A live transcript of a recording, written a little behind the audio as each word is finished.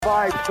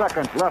5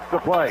 seconds left to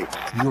play.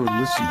 You're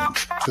listening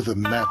to the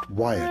Matt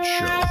Wyatt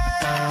Show.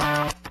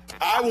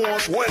 I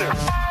want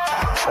winners.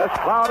 This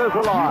crowd is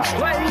alive.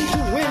 Play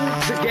to win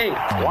the game.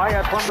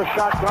 Wyatt from the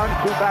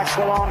shotgun, 2 backs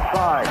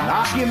alongside.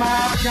 Knock him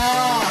out,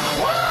 John.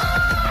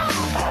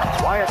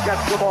 Wyatt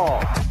gets the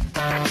ball.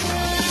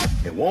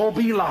 It won't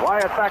be long.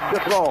 Wyatt back to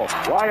throw.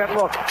 Wyatt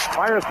looks,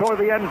 fires toward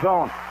the end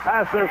zone.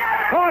 Passes,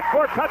 caught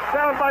for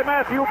touchdown by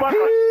Matthew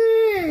Butler.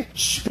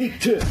 Speak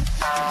to.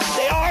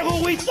 They are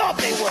who we thought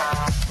they were.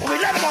 When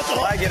we let them off the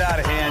hook. I get out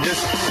of hand,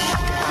 just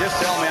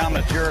tell me I'm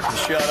a jerk and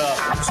shut up.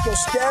 Let's go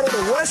scatter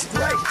the west,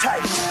 right,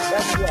 tight.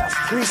 That's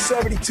left.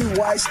 372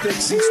 Y stick,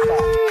 C-spot.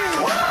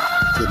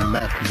 The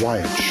Matt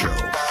Wyatt Show.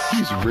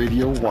 He's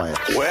Radio Wyatt.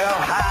 Well,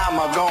 how am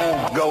I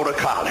going to go to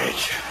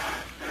college?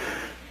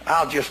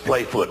 I'll just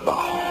play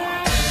football.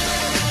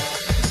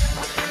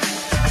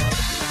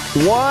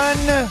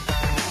 1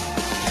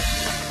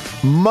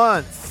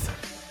 month.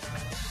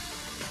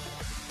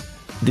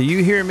 Do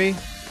you hear me?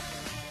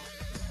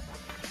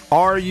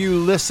 Are you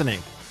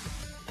listening?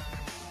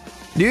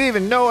 Do you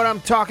even know what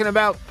I'm talking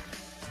about?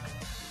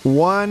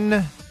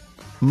 1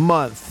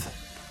 month.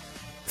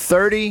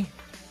 30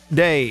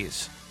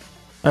 days.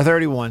 Or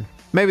 31.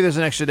 Maybe there's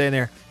an extra day in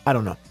there. I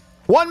don't know.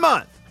 1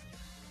 month.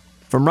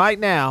 From right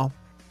now,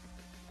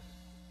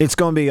 it's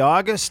going to be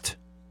August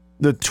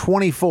the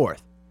 24th.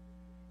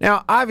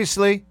 Now,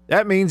 obviously,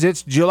 that means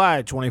it's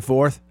July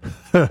 24th.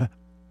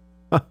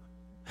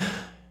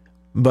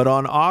 But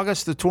on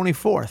August the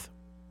 24th,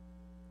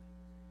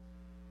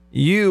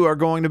 you are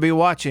going to be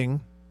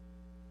watching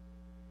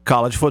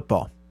college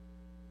football.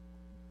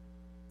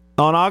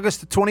 On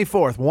August the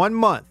 24th, 1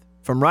 month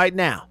from right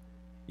now,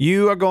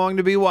 you are going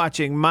to be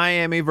watching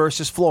Miami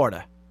versus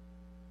Florida.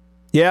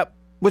 Yep.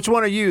 Which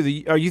one are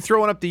you? Are you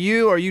throwing up the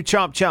U or are you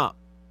chomp chomp?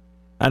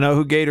 I know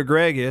who Gator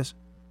Greg is.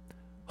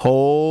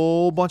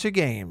 Whole bunch of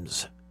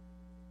games.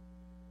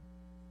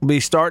 We'll be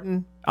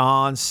starting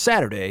on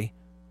Saturday,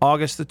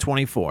 August the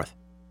 24th.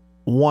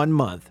 1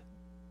 month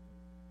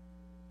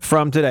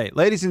from today.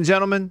 Ladies and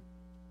gentlemen,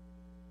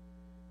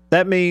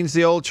 that means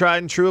the old tried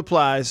and true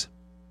applies.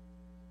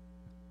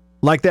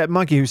 Like that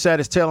monkey who sat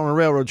his tail on a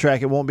railroad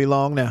track, it won't be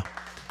long now.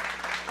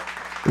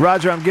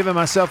 Roger, I'm giving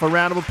myself a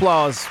round of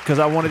applause because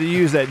I wanted to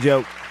use that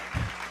joke.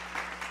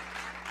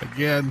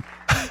 Again.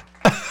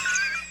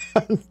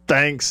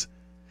 Thanks.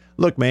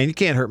 Look, man, you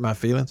can't hurt my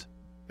feelings.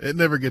 It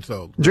never gets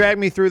old. Drag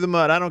me through the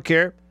mud. I don't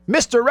care.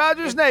 Mr.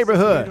 Rogers'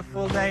 Neighborhood.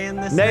 Beautiful day in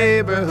this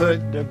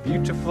Neighborhood. A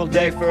beautiful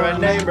day for a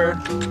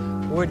neighbor.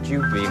 Would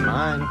you be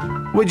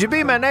mine? Would you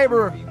be my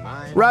neighbor,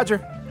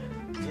 Roger?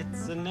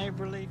 It's a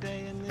neighborly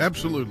day in this.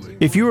 Absolutely.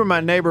 If you were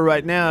my neighbor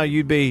right now,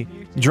 you'd be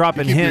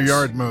dropping Keep hints. your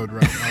yard mode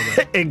right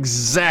now.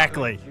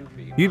 Exactly.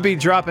 You'd be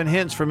dropping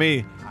hints for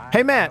me.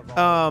 Hey, Matt,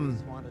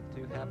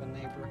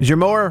 is your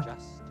mower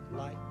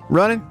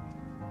running?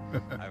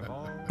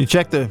 You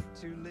check the...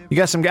 I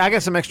got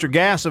some extra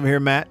gas over here,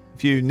 Matt,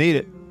 if you need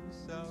it.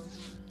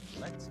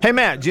 Hey,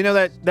 Matt, do you know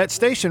that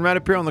station right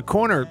up here on the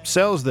corner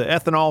sells the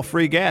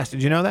ethanol-free gas?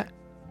 Did you know that?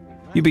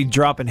 You'd be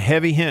dropping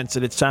heavy hints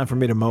that it's time for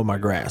me to mow my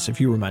grass if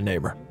you were my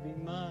neighbor.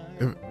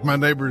 If my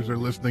neighbors are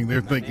listening,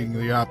 they're thinking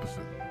the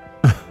opposite.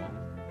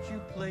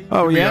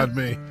 Oh, He'd be yeah? on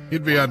me.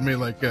 He'd be on me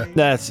like,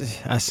 I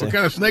see. what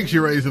kind of snakes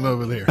you raising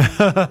over there?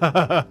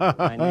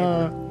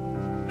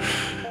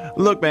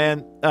 Look,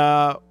 man,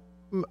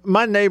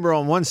 my neighbor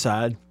on one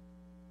side,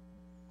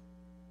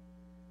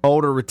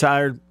 older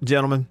retired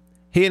gentleman,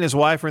 he and his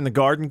wife are in the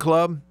garden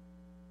club.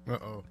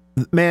 Uh-oh.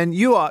 Man,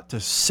 you ought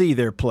to see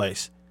their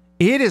place.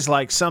 It is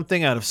like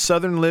something out of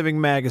Southern Living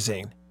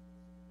magazine.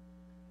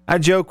 I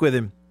joke with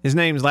him. His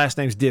last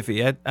name's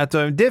Diffie. I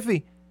told him,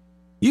 Diffie,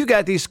 you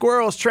got these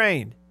squirrels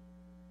trained.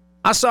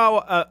 I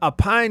saw a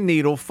pine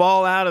needle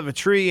fall out of a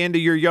tree into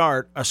your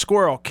yard. A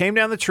squirrel came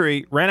down the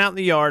tree, ran out in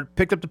the yard,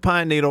 picked up the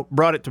pine needle,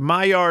 brought it to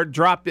my yard,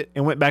 dropped it,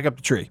 and went back up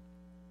the tree.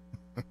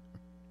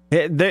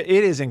 It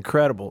is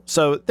incredible.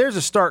 So there's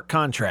a stark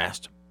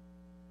contrast.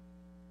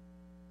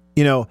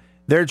 You know,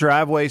 their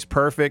driveway's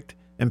perfect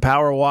and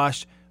power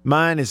washed.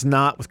 Mine is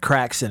not, with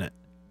cracks in it.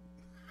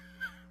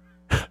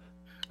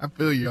 I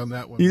feel you on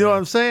that one. You know man. what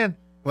I'm saying?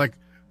 Like,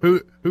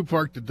 who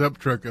parked a dump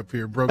truck up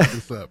here and broke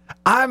this up?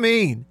 I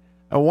mean,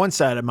 on one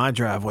side of my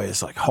driveway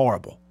is like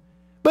horrible.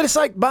 But it's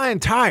like buying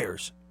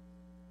tires.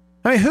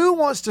 I mean, who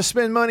wants to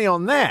spend money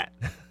on that?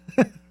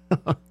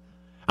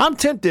 I'm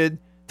tempted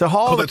to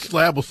haul. That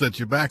slab will set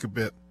you back a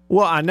bit.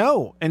 Well, I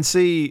know. And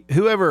see,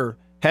 whoever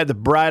had the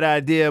bright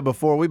idea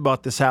before we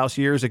bought this house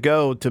years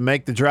ago to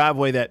make the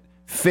driveway that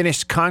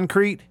finished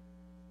concrete,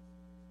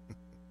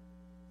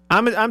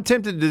 I'm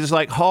tempted to just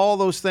like haul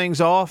those things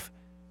off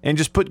and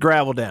just put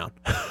gravel down.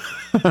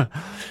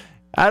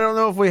 I don't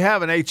know if we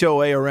have an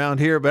HOA around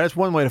here, but that's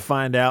one way to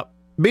find out.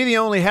 Be the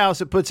only house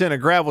that puts in a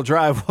gravel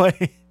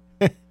driveway.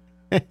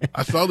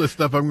 I saw this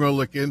stuff. I'm going to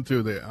look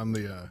into on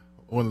the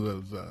one of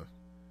those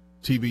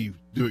TV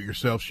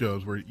do-it-yourself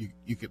shows where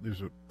you can.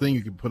 There's a thing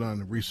you can put on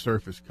to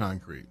resurface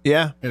concrete.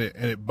 Yeah, and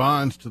it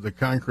bonds to the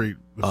concrete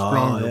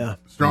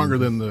stronger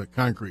than the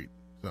concrete.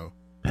 So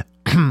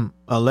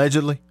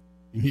allegedly.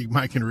 He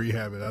might can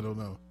rehab it. I don't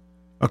know.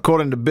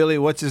 According to Billy,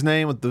 what's his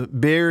name with the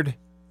beard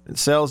that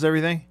sells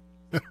everything?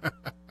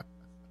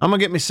 I'm going to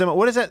get me some.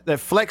 What is that? That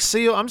Flex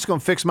Seal? I'm just going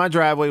to fix my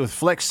driveway with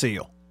Flex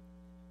Seal.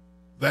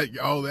 That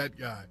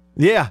guy.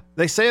 Yeah,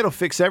 they say it'll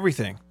fix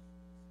everything.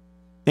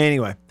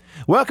 Anyway,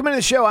 welcome into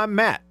the show. I'm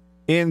Matt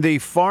in the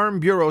Farm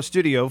Bureau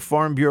studio.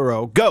 Farm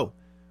Bureau, go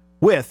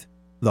with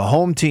the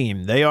home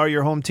team. They are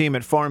your home team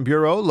at Farm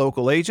Bureau,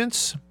 local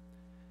agents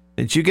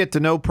that you get to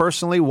know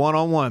personally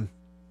one-on-one.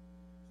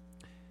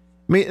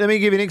 Let me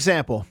give you an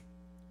example.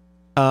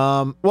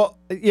 Let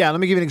me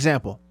give you an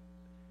example.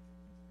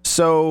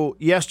 So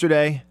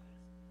yesterday,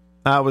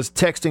 I was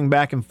texting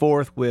back and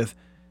forth with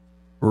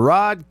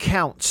Rod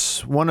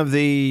Counts, one of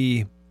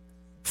the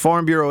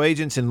Farm Bureau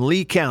agents in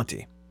Lee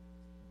County.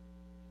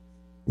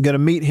 I'm going to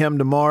meet him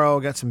tomorrow.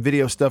 Got some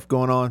video stuff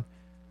going on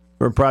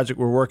for a project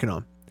we're working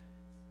on.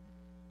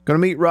 Going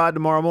to meet Rod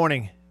tomorrow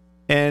morning.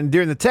 And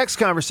during the text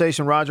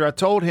conversation, Roger, I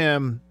told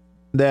him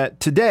that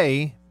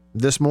today,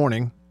 this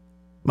morning,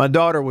 my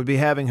daughter would be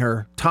having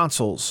her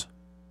tonsils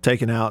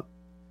taken out.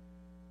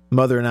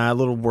 Mother and I a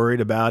little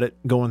worried about it,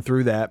 going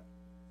through that.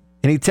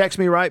 And he texted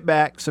me right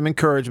back, some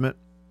encouragement.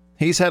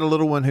 He's had a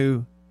little one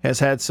who has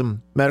had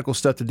some medical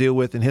stuff to deal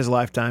with in his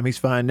lifetime. He's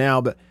fine now.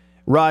 But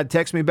Rod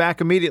texted me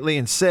back immediately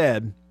and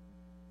said,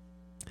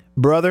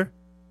 brother,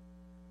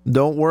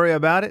 don't worry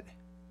about it.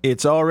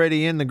 It's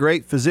already in the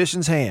great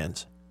physician's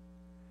hands.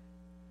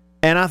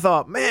 And I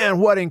thought, man,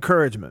 what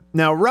encouragement.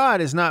 Now,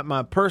 Rod is not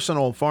my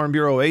personal Farm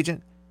Bureau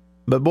agent,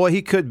 but boy,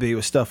 he could be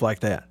with stuff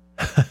like that.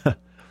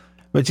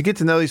 But you get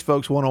to know these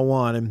folks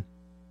one-on-one, and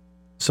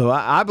so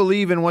I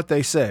believe in what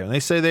they say. When they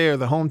say they are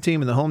the home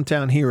team and the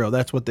hometown hero,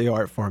 that's what they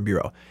are at Farm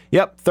Bureau.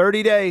 Yep,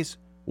 30 days,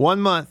 1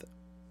 month.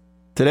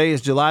 Today is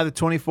July the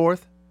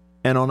 24th,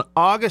 and on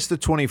August the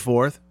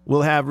 24th,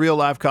 we'll have real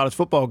live college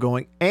football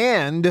going,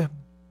 and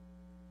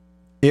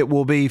it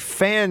will be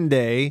Fan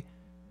Day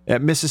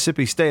at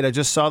Mississippi State. I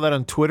just saw that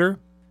on Twitter.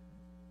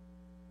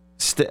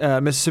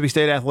 Mississippi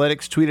State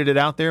Athletics tweeted it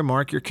out there.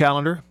 Mark your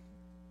calendar.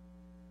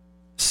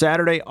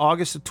 Saturday,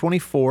 August the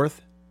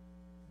 24th,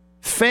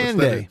 Fan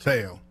Day.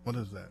 What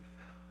is that?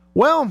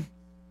 Well,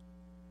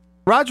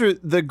 Roger,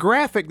 the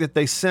graphic that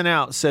they sent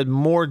out said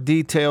more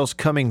details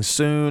coming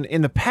soon.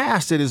 In the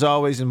past, it has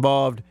always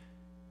involved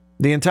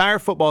the entire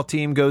football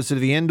team goes to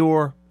the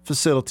indoor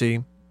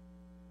facility.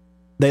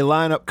 They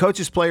line up,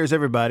 coaches, players,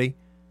 everybody,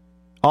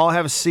 all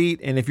have a seat.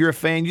 And if you're a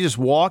fan, you just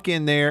walk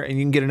in there and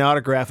you can get an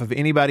autograph of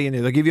anybody in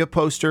there. They'll give you a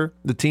poster,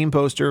 the team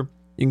poster.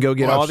 You can go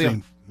get all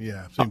the...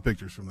 Yeah, I've seen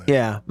pictures from that.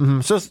 Yeah.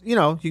 Mm-hmm. So,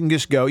 you can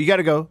just go. You got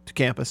to go to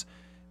campus,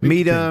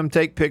 meet them,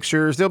 take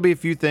pictures. There'll be a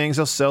few things.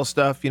 They'll sell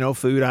stuff,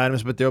 food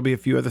items, but there'll be a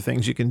few other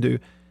things you can do,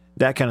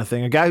 that kind of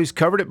thing. A guy who's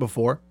covered it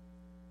before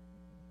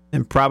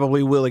and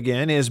probably will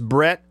again is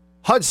Brett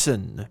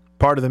Hudson,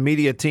 part of the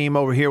media team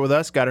over here with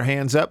us. Got her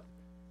hands up.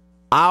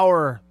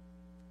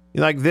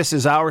 This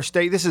is our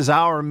state. This is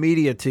our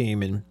media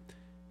team, and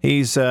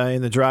he's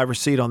in the driver's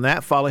seat on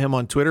that. Follow him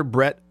on Twitter,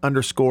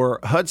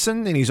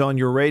 Brett_Hudson, and he's on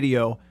your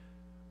radio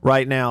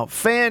right now.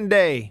 Fan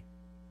Day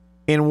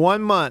in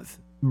 1 month,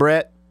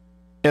 Brett.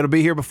 It'll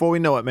be here before we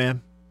know it,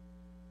 man.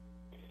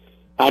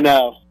 I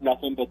know.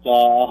 Nothing but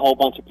a whole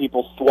bunch of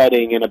people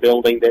sweating in a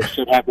building that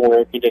should have more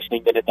air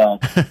conditioning than it does.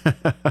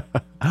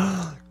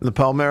 The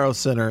Palmero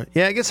Center.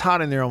 Yeah, it gets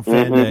hot in there on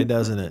Fan Day,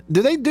 doesn't it?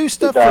 Do they do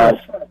stuff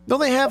don't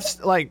they have,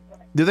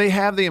 do they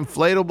have the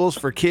inflatables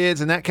for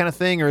kids and that kind of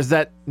thing, or is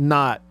that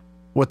not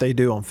what they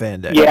do on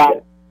Fan Day?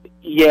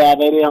 Yeah,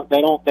 they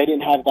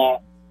didn't have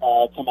that.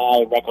 To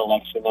my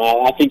recollection,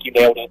 I think you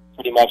nailed it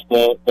pretty much.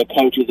 The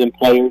coaches and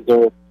players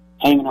are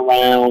hanging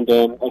around,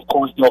 and of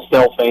course they'll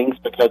sell things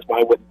because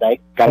why wouldn't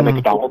they? Got to make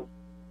a dollar.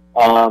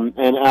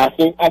 And I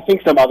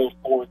think some other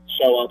sports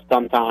show up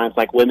sometimes,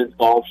 like women's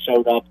golf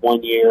showed up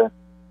one year.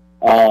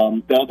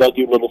 They'll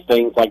do little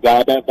things like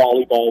that. I bet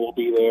volleyball will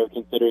be there,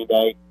 considering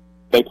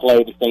they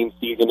play the same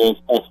season as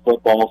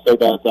football. So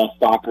does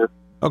soccer.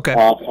 Okay. So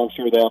I'm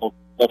sure they'll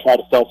try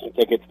to sell some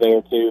tickets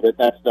there too. But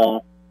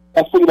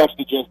that's pretty much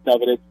the gist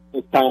of it.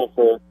 It's time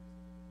for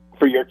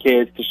your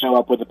kids to show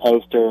up with a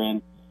poster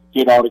and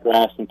get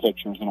autographs and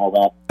pictures and all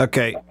that.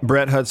 Okay,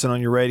 Brett Hudson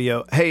on your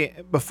radio. Hey,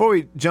 before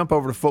we jump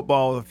over to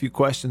football, a few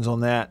questions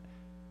on that.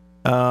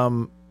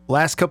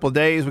 Last couple of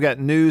days, we got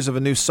news of a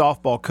new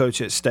softball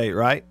coach at State,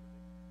 right?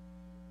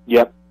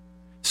 Yep.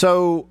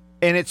 So,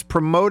 and it's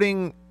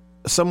promoting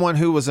someone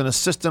who was an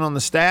assistant on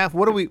the staff.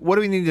 What do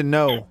we need to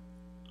know?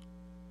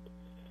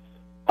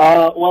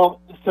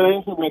 Well,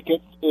 Samantha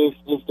Ricketts is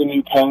the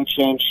new coach,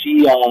 and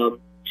she's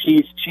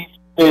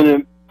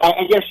been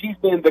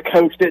the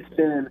coach that's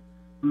been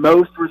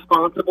most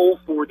responsible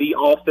for the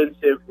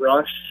offensive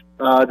rush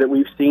that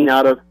we've seen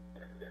out of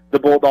the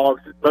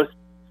Bulldogs, most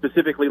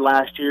specifically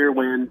last year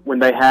when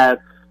they had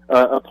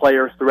a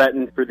player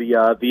threatened for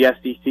the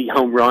SEC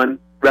home run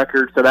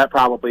record. So that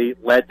probably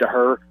led to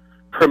her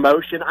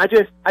promotion. I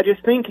just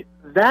think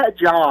that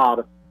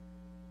job,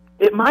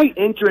 it might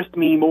interest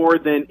me more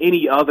than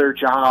any other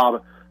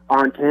job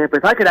on campus.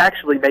 I could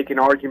actually make an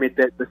argument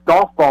that the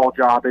softball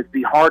job is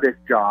the hardest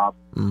job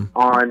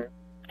on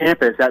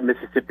campus at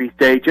Mississippi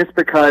State, just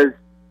because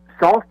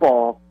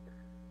softball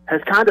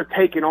has kind of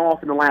taken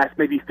off in the last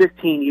maybe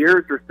 15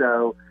 years or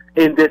so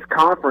in this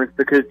conference,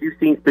 because you've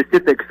seen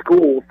specific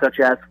schools such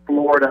as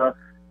Florida,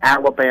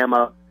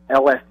 Alabama,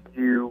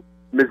 LSU,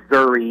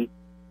 Missouri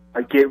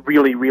get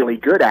really, really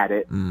good at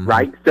it,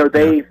 right? So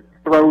they've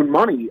thrown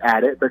money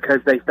at it because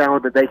they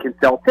found that they can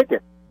sell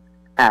tickets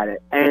at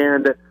it.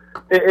 And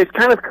it's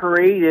kind of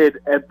created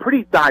a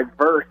pretty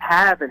diverse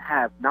have and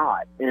have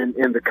not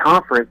in the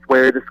conference,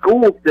 where the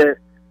schools that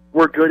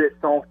were good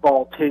at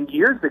softball 10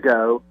 years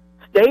ago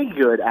stay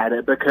good at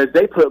it because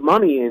they put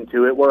money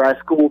into it, whereas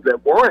schools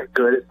that weren't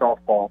good at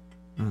softball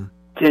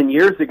 10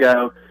 years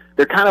ago,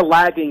 they're kind of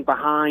lagging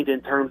behind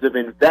in terms of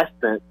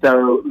investment.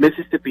 So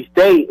Mississippi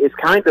State is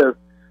kind of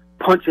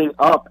punching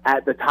up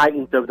at the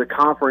Titans of the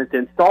conference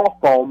in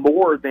softball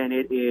more than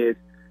it is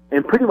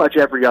in pretty much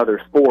every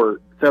other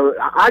sport. So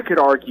I could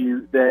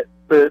argue that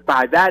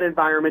by that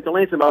environmental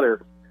and some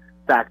other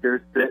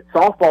factors, that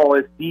softball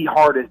is the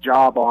hardest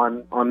job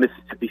on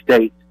Mississippi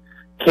State's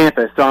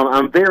campus. So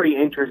I'm very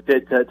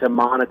interested to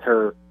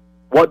monitor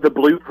what the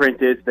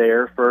blueprint is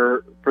there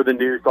for the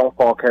new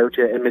softball coach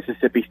at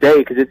Mississippi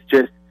State, because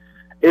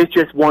it's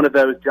just one of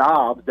those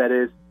jobs that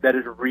is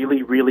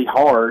really, really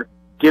hard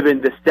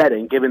given the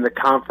setting, given the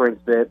conference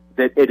that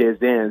it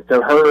is in.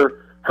 So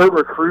her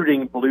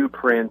recruiting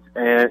blueprint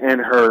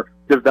and her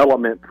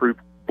development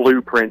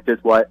blueprint is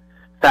what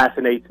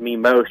fascinates me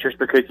most, just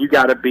because you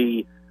got to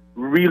be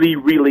really,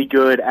 really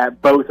good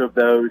at both of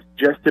those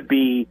just to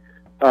be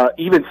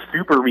even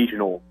super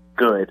regional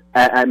good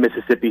at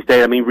Mississippi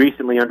State. I mean,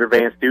 recently under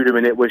Vance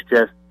Duderman, it was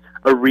just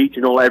a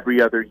regional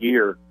every other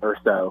year or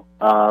so.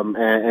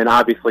 And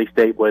obviously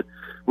State would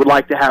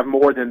like to have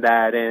more than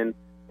that in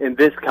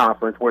this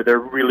conference, where they're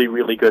really,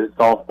 really good at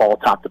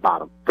softball top to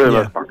bottom for the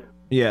most part.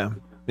 Yeah,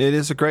 it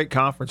is a great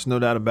conference, no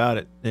doubt about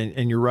it.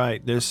 And you're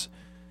right. There's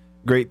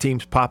great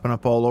teams popping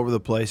up all over the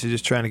place. They're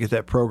just trying to get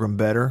that program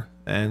better.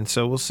 And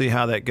so we'll see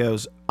how that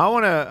goes. I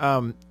want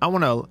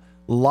to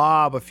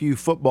lob a few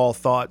football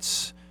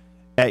thoughts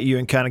at you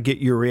and kind of get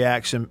your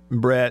reaction,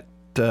 Brett,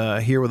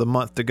 here with a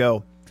month to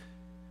go.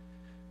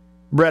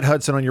 Brett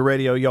Hudson on your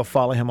radio. Y'all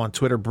follow him on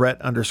Twitter,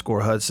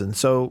 Brett_Hudson.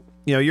 So,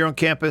 you're on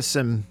campus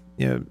and,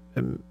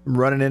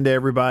 running into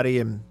everybody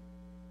and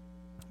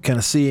kind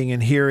of seeing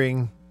and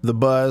hearing the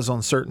buzz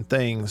on certain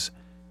things.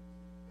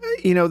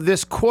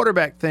 This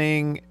quarterback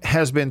thing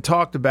has been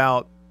talked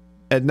about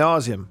ad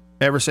nauseum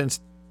ever since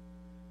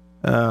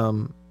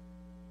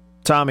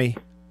Tommy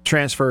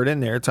transferred in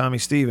there. Tommy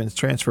Stevens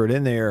transferred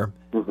in there.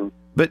 Mm-hmm.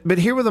 But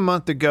here with a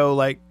month to go,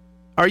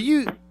 are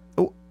you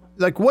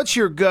what's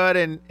your gut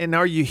and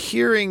are you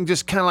hearing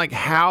just kind of like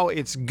how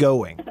it's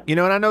going? And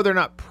I know they're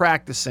not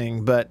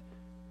practicing, but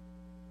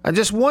I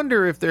just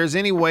wonder if there's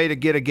any way to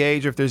get a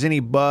gauge, or if there's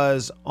any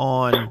buzz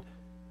on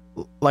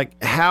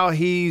how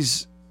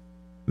he's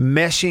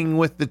meshing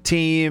with the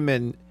team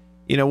and,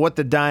 what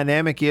the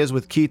dynamic is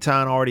with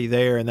Keaton already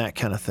there and that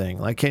kind of thing.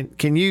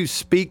 Can you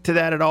speak to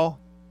that at all?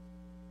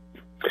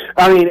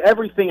 I mean,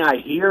 everything I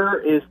hear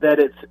is that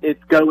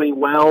it's going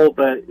well,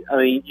 but I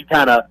mean, you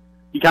kind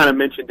of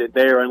mentioned it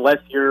there. Unless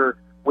you're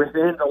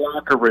within the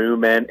locker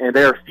room, and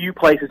there are few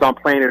places on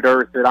planet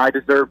Earth that I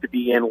deserve to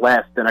be in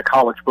less than a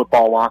college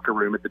football locker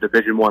room at the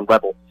Division I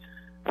level.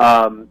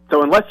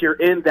 So unless you're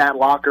in that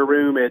locker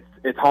room,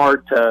 it's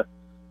hard to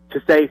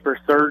say for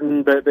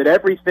certain. But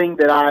everything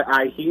that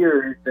I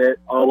hear is that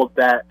all of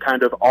that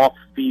kind of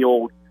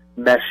off-field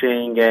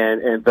meshing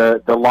and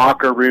the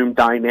locker room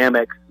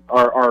dynamics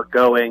are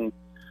going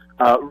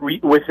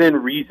within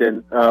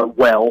reason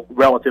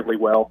relatively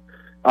well.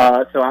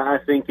 So I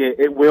think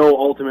it will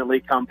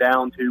ultimately come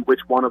down to which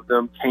one of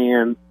them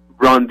can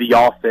run the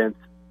offense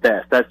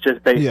best. That's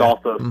just based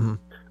off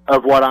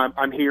of what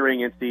I'm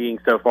hearing and seeing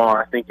so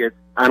far. I think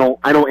I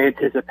don't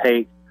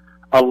anticipate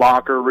a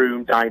locker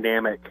room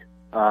dynamic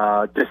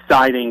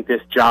deciding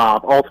this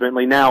job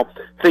ultimately. Now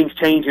things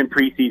change in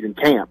preseason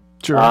camp.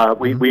 Sure.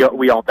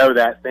 We all know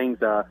that things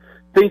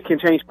can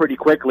change pretty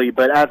quickly,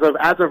 but as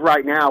of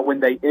right now, when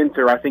they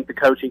enter, I think the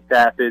coaching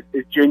staff is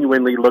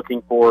genuinely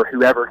looking for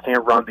whoever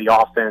can run the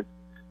offense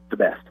the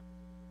best.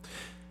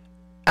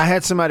 I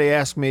had somebody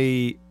ask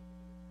me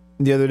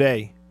the other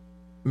day,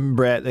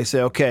 Brett, they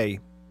said, okay,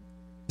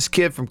 this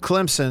kid from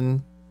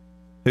Clemson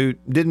who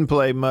didn't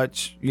play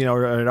much,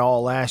 at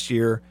all last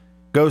year,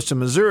 goes to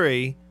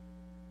Missouri,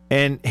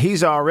 and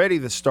he's already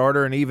the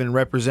starter and even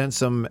represents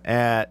them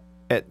at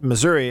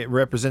Missouri. It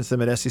represents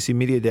them at SEC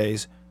Media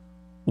Days.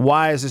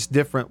 Why is this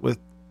different with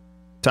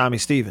Tommy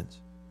Stevens?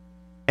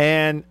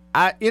 And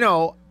I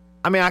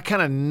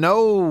kind of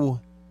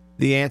know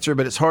the answer,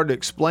 but it's hard to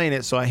explain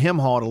it, so I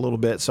hem-haw it a little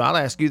bit. So I'll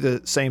ask you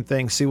the same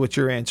thing, see what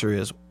your answer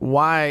is.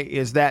 Why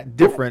is that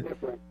different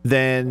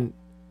than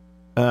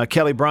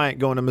Kelly Bryant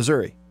going to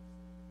Missouri?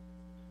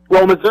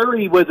 Well,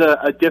 Missouri was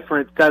a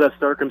different set of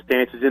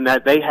circumstances in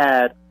that they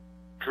had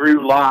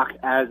Drew Lock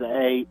as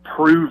a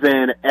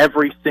proven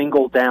every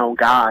single down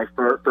guy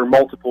for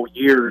multiple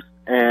years.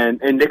 And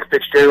Nick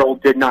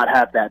Fitzgerald did not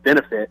have that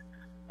benefit.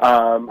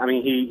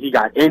 He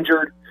got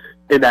injured,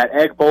 in that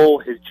Egg Bowl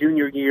his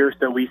junior year.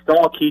 So we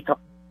saw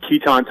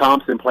Keaton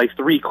Thompson play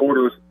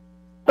 3/4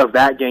 of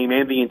that game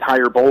and the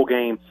entire bowl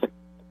game.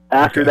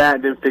 After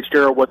that, then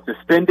Fitzgerald was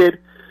suspended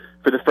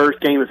for the first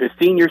game of his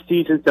senior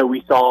season. So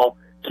we saw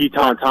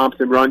Keaton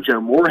Thompson run Joe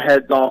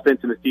Moorhead's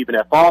offense in the Stephen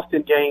F.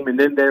 Austin game. And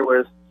then there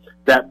was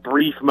that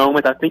brief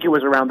moment, I think it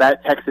was around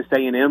that Texas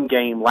A&M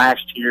game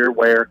last year,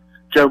 where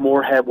Joe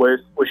Moorhead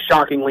was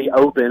shockingly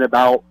open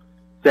about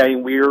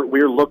saying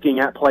we're looking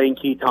at playing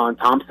Keaton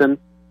Thompson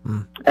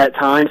at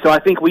times. So I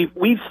think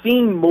we've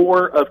seen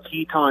more of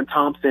Keaton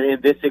Thompson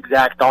in this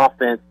exact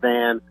offense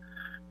than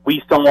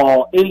we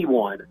saw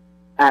anyone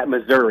at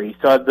Missouri.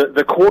 So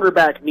the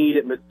quarterback need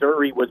at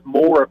Missouri was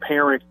more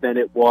apparent than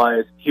it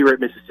was here at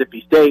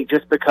Mississippi State,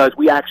 just because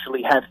we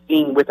actually have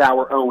seen with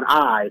our own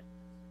eyes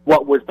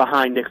what was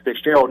behind Nick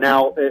Fitzgerald.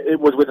 Now, it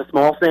was with a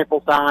small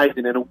sample size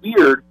and in a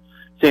weird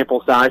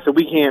sample size, so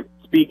we can't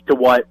speak to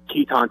what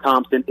Keaton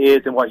Thompson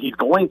is and what he's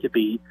going to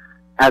be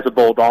as a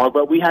Bulldog,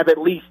 but we have at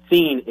least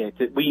seen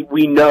it.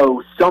 We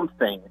know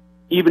something,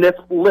 even if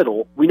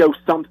little, we know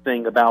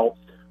something about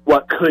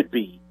what could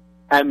be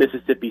at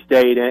Mississippi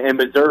State, and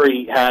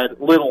Missouri had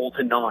little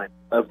to none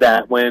of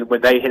that when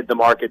they hit the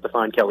market to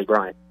find Kelly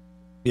Bryant.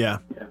 Yeah.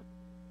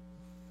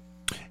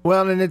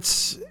 Well, and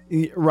it's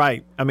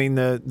right. I mean,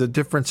 the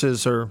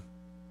differences are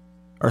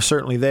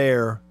certainly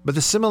there, but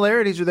the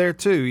similarities are there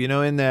too,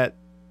 in that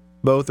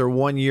both are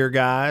one-year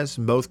guys,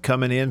 both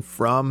coming in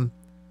from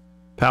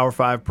Power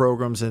 5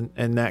 programs and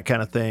that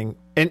kind of thing.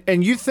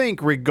 And you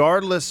think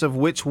regardless of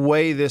which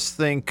way this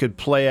thing could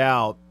play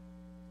out,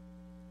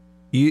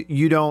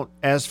 you don't,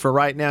 as for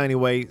right now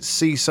anyway,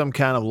 see some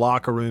kind of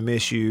locker room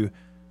issue,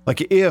 like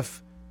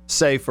if,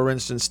 say, for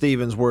instance,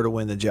 Stevens were to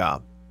win the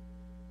job.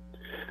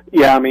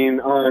 Yeah, I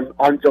mean,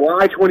 on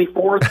July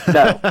 24th,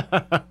 no.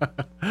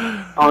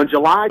 On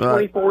July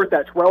 24th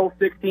at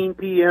 12:16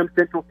 p.m.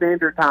 Central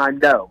Standard Time,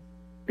 no.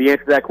 The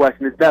answer to that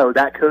question is no.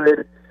 That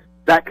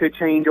could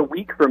change a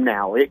week from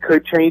now. It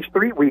could change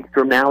 3 weeks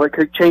from now. It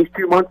could change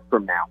 2 months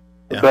from now.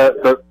 Yeah.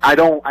 But I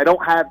don't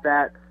have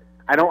that.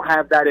 I don't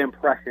have that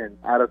impression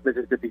out of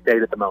Mississippi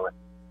State at the moment.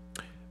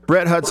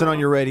 Brett Hudson on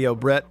your radio,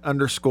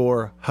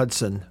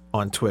 Brett_Hudson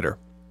on Twitter.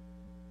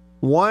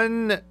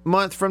 1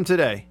 month from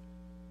today,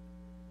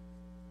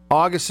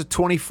 August the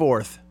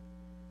 24th,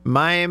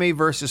 Miami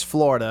versus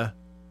Florida,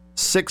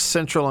 6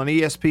 Central on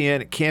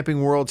ESPN at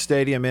Camping World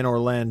Stadium in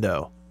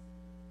Orlando.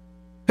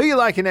 Who you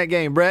like in that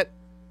game, Brett?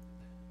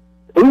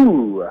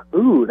 Ooh,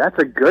 that's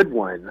a good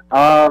one.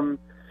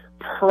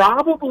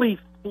 Probably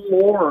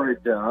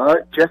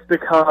Florida, just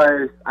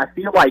because I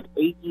feel like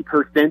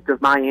 80%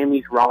 of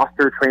Miami's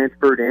roster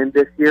transferred in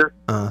this year.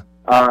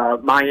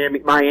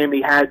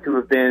 Miami had to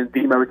have been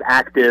the most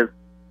active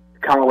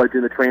college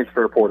in the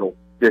transfer portal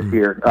this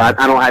year.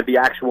 I don't have the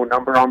actual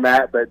number on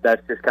that, but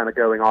that's just kind of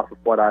going off of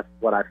what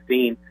I've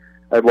seen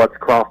and what's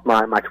crossed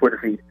my Twitter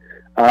feed.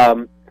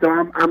 So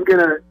I'm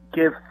gonna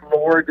give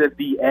Florida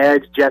the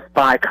edge just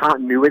by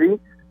continuity.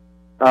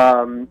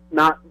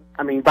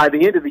 By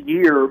the end of the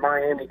year,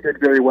 Miami could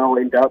very well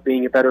end up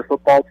being a better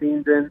football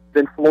team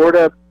than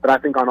Florida, but I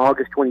think on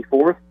August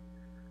 24th,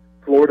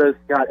 Florida's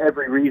got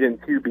every reason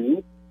to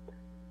be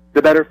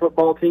the better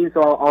football team.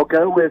 So I'll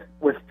go with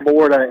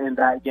Florida in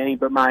that game,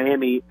 but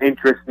Miami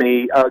interests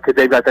me because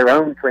they've got their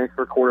own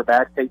transfer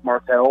quarterback, Tate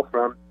Martell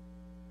from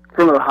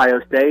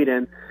Ohio State,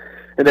 and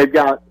they've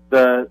got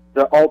the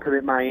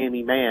ultimate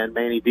Miami man,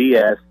 Manny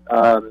Diaz,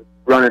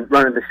 running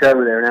the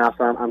show there now.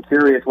 So I'm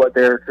curious what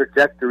their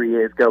trajectory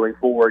is going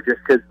forward, just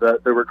because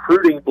the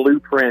recruiting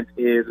blueprint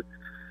is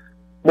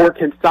more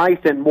concise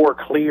and more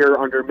clear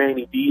under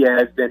Manny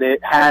Diaz than it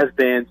has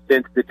been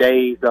since the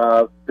days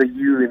of the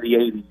U in the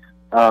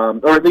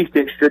 80s, or at least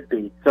it should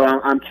be. So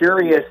I'm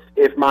curious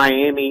if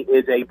Miami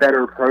is a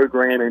better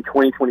program in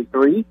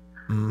 2023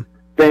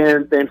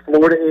 than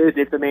Florida is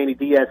if the Manny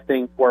Diaz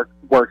thing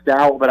works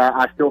out. But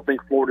I still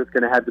think Florida's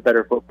going to have the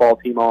better football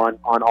team on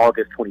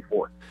August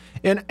 24th.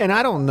 And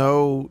I don't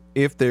know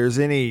if there's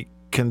any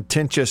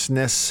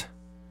contentiousness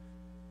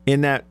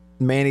in that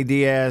Manny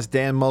Diaz,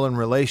 Dan Mullen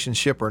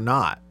relationship or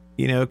not,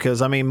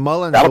 because,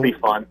 Mullen's... That'll be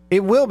fun.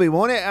 It will be,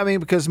 won't it?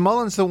 Because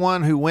Mullen's the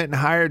one who went and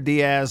hired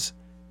Diaz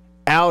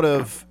out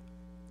of,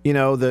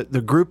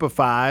 the group of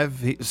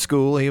 5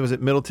 school. He was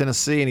at Middle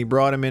Tennessee, and he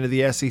brought him into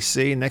the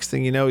SEC. Next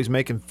thing you know, he's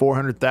making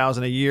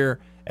 $400,000 a year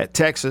at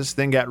Texas,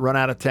 then got run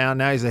out of town.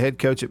 Now he's the head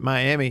coach at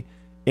Miami.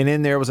 And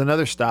then there was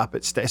another stop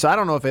at State. So I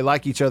don't know if they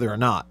like each other or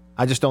not.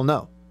 I just don't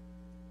know.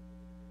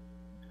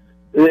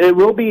 It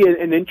will be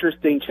an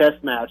interesting chess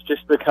match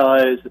just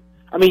because,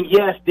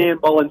 yes, Dan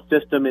Mullen's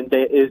system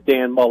is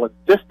Dan Mullen's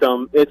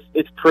system.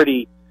 It's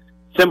pretty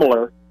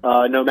similar,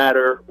 no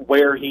matter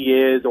where he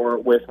is or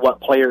with what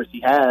players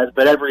he has.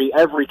 But every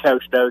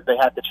coach knows they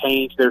have to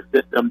change their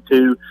system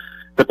to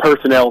the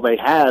personnel they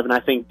have. And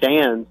I think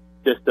Dan's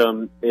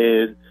system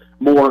is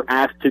more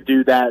asked to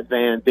do that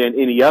than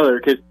any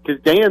other, because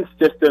Dan's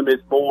system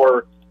is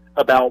more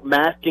about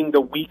masking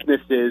the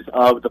weaknesses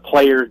of the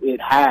players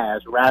it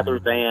has rather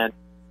than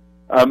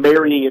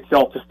marrying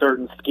itself to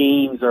certain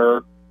schemes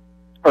or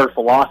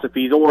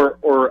philosophies or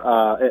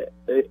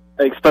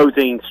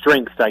exposing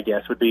strengths, I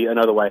guess, would be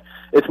another way.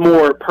 It's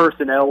more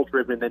personnel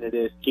driven than it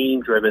is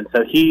scheme driven.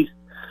 So he's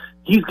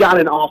got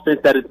an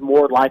offense that is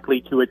more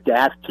likely to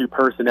adapt to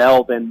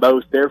personnel than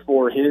most.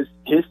 Therefore, his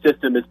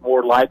system is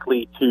more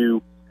likely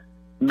to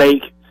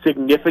make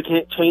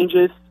significant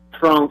changes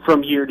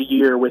from year to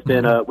year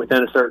within a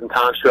certain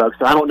construct.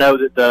 So I don't know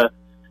that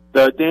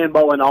the Dan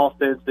Mullen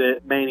offense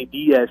that Manny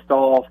Diaz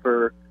saw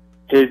for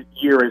his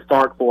year in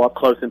Starkville up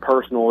close and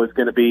personal is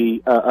going to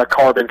be a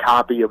carbon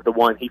copy of the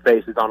one he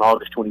faces on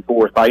August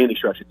 24th by any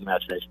stretch of the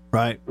imagination.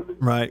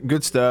 Right.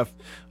 Good stuff.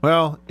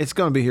 Well, it's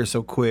going to be here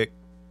so quick.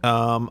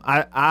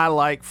 I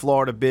like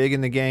Florida big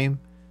in the game.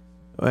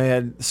 I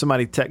had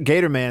somebody,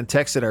 Gator Man,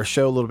 texted our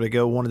show a little bit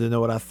ago, wanted to know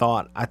what I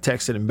thought. I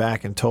texted him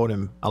back and told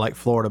him I like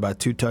Florida by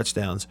 2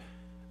 touchdowns.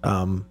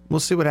 We'll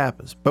see what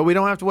happens. But we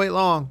don't have to wait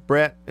long,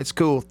 Brett. It's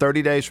cool.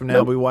 30 days from now,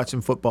 we'll be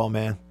watching football,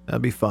 man. That'll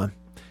be fun.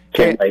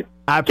 Can't wait.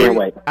 I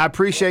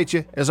appreciate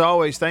you, as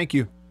always. Thank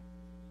you.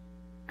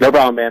 No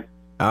problem, man.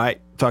 All right.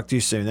 Talk to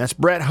you soon. That's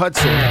Brett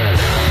Hudson.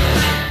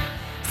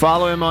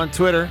 Follow him on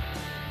Twitter.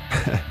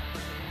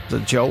 It's a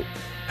joke.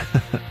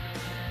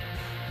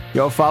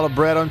 Yo, follow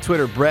Brett on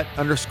Twitter,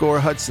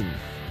 Brett_Hudson.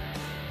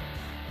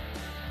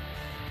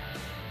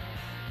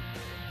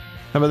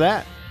 How about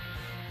that?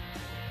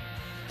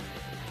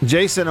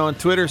 Jason on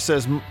Twitter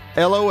says,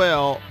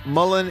 LOL,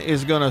 Mullen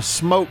is going to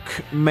smoke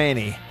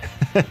Manny.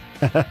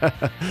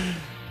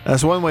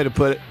 That's one way to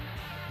put it.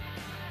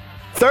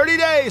 30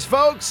 days,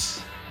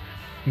 folks.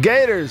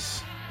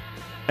 Gators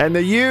and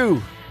the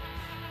U.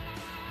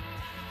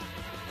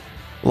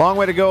 Long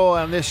way to go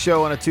on this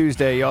show on a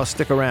Tuesday. Y'all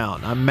stick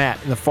around. I'm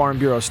Matt in the Farm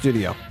Bureau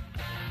studio.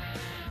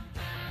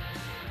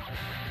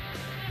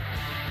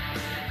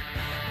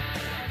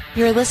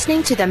 You're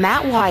listening to The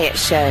Matt Wyatt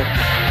Show.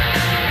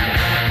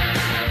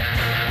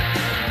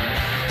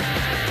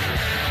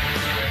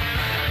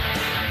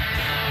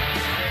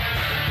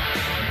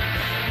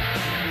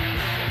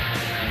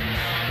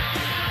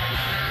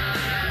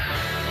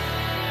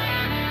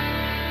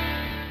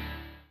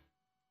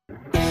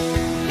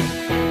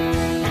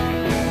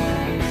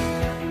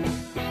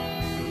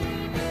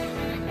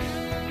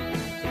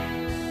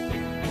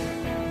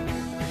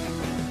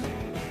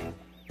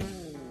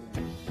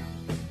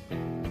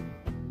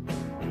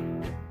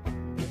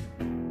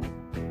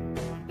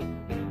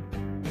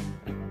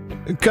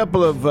 A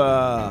couple of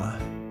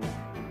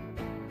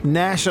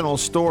national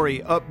story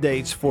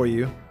updates for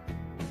you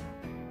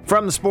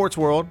from the sports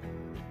world.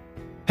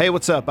 Hey,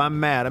 what's up? I'm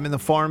Matt. I'm in the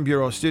Farm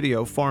Bureau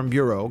studio. Farm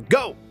Bureau,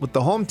 go! With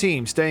the home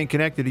team staying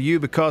connected to you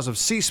because of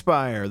C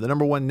Spire, the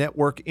 #1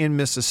 network in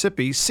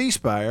Mississippi. C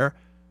Spire,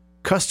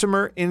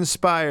 customer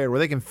inspired, where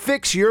they can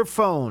fix your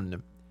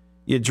phone.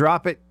 You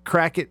drop it,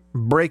 crack it,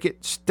 break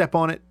it, step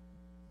on it,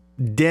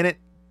 dent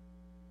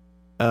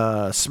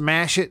it,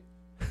 smash it,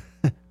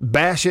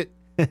 bash it.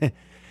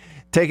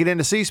 Take it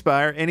into C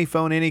Spire. Any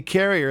phone, any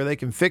carrier, they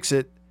can fix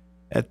it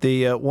at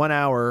the 1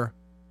 hour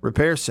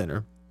repair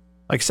center.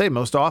 Like I say,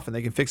 most often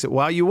they can fix it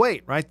while you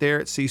wait right there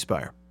at C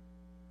Spire.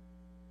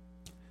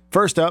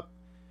 First up,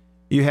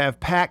 you have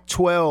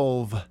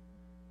Pac-12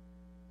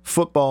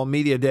 football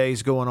media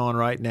days going on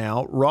right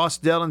now. Ross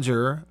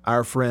Dellinger,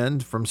 our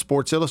friend from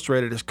Sports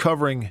Illustrated, is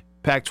covering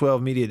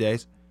Pac-12 media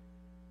days.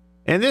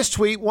 And this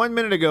tweet 1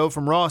 minute ago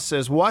from Ross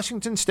says,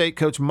 Washington State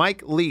coach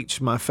Mike Leach,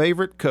 my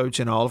favorite coach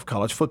in all of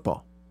college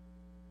football.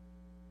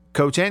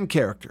 Coach and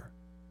character.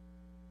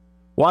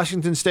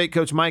 Washington State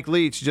coach Mike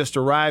Leach just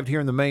arrived here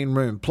in the main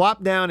room,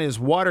 plopped down his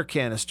water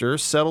canister,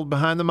 settled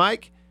behind the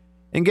mic,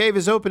 and gave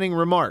his opening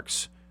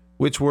remarks,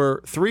 which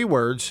were 3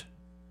 words,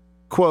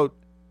 quote,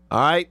 all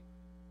right,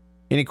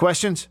 any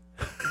questions?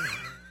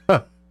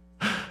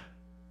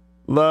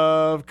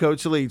 Love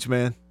Coach Leach,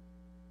 man.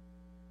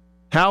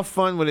 How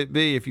fun would it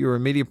be if you were a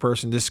media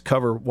person just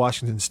cover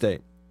Washington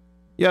State?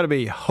 You ought to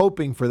be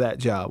hoping for that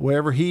job,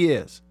 wherever he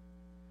is.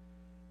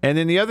 And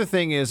then the other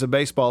thing is a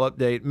baseball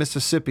update.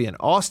 Mississippian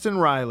Austin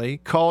Riley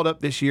called up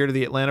this year to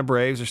the Atlanta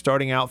Braves, their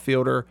starting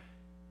outfielder.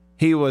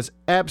 He was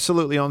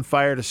absolutely on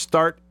fire to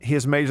start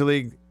his major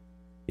league,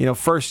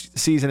 first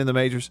season in the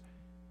majors.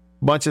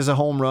 Bunches of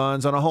home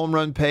runs on a home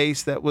run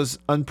pace that was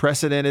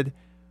unprecedented.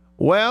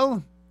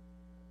 Well,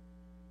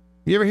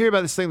 you ever hear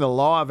about this thing, the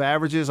law of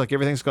averages, like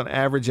everything's going to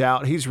average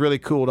out? He's really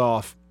cooled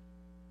off.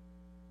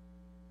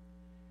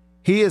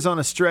 He is on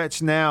a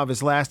stretch now of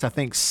his last, I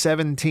think,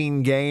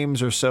 17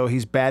 games or so.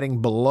 He's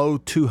batting below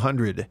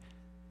 200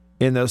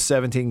 in those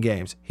 17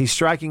 games. He's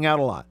striking out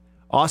a lot.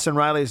 Austin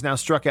Riley has now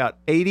struck out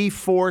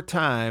 84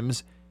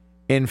 times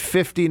in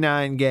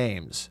 59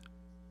 games.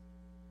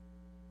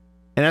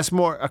 And that's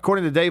more,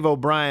 according to Dave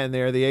O'Brien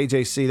there, the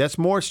AJC, that's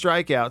more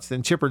strikeouts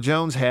than Chipper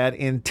Jones had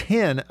in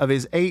 10 of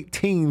his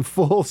 18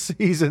 full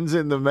seasons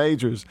in the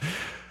majors.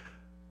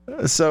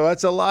 So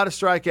that's a lot of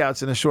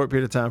strikeouts in a short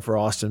period of time for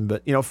Austin.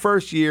 But,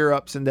 first year,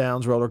 ups and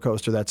downs, roller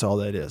coaster, that's all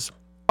that is.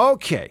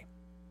 Okay.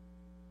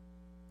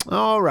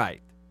 All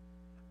right.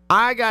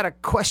 I got a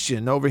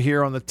question over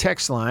here on the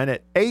text line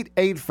at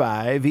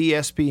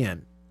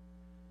 885-ESPN.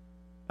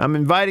 I'm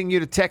inviting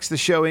you to text the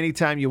show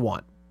anytime you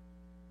want.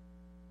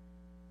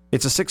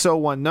 It's a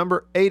 601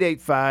 number,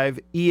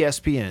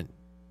 885-ESPN.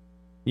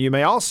 You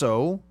may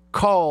also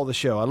call the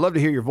show. I'd love to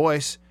hear your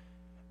voice.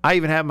 I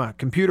even have my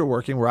computer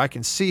working where I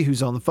can see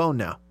who's on the phone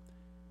now.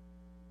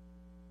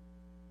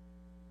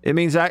 It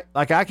means I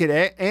could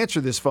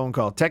answer this phone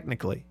call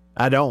technically.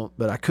 I don't,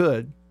 but I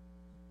could.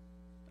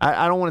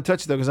 I don't want to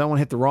touch it, though, because I don't want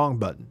to hit the wrong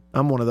button.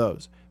 I'm one of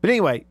those. But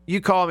anyway,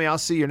 you call me. I'll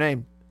see your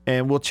name,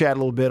 and we'll chat a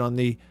little bit on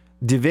the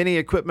Divini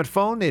Equipment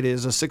phone. It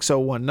is a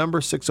 601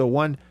 number,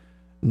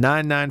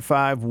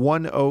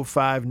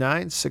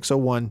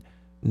 601-995-1059,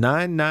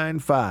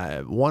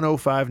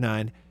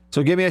 601-995-1059.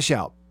 So give me a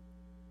shout.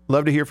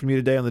 Love to hear from you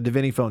today on the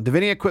Divini phone.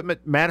 Divini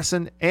Equipment,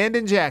 Madison and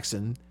in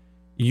Jackson,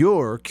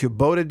 your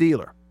Kubota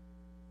dealer.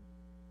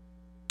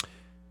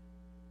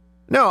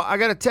 No, I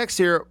got a text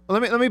here.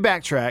 Let me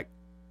backtrack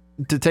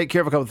to take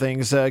care of a couple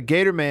things.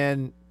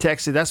 Gatorman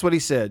texted. That's what he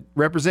said.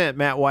 Represent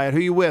Matt Wyatt. Who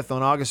you with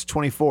on August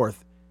 24th?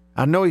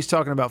 I know he's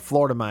talking about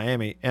Florida,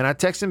 Miami. And I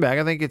text him back.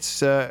 I think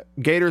it's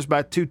Gators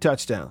by 2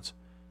 touchdowns.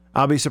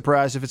 I'll be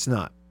surprised if it's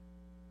not.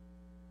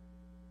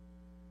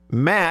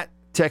 Matt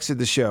texted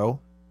the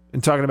show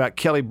and talking about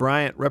Kelly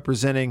Bryant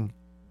representing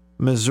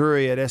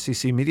Missouri at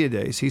SEC Media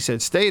Days. He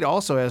said State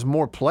also has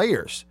more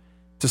players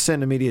to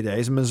send to Media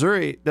Days.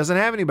 Missouri doesn't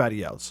have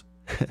anybody else.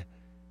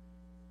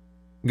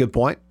 Good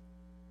point.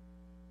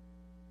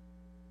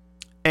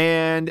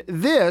 And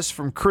this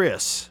from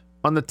Chris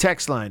on the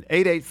text line,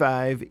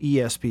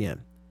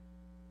 885-ESPN.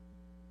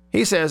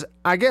 He says,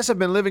 I guess I've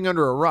been living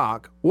under a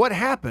rock. What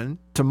happened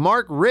to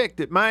Mark Richt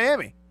at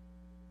Miami?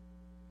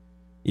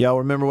 Y'all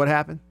remember what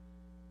happened?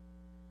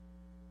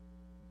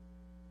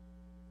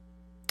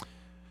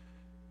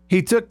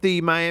 He took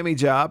the Miami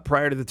job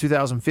prior to the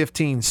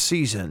 2015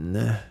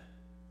 season.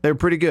 They were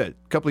pretty good.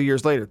 A couple of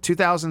years later,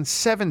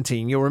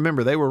 2017, you'll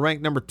remember, they were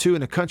ranked number 2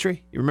 in the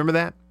country. You remember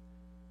that?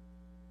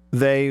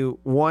 They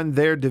won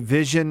their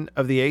division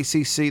of the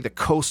ACC, the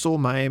Coastal.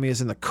 Miami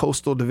is in the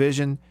Coastal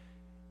Division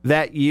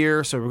that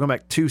year. So we're going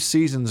back 2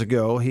 seasons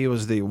ago. He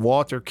was the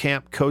Walter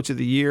Camp Coach of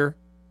the Year.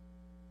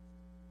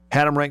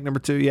 Had him ranked number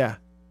 2, yeah.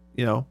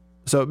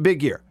 So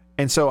big year.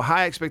 And so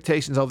high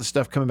expectations, all this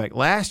stuff coming back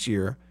last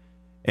year.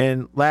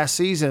 And last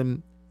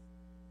season,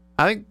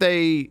 I think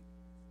they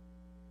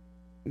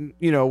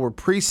were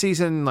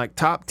preseason like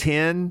top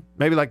 10,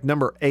 maybe like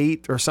number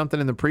 8 or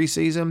something in the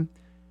preseason.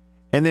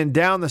 And then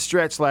down the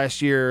stretch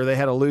last year, they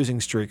had a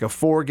losing streak, a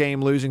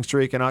 4-game losing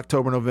streak in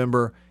October,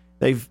 November.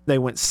 They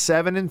went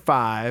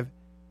 7-5.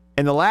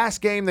 And the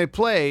last game they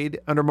played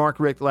under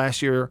Mark Richt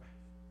last year,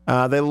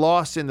 they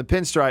lost in the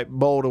Pinstripe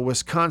Bowl to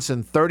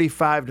Wisconsin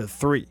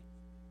 35-3.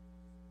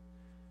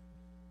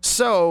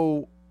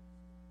 So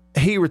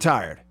he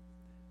retired.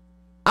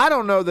 I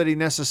don't know that he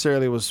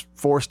necessarily was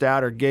forced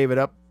out or gave it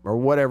up or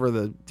whatever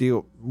the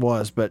deal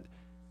was, but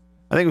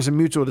I think it was a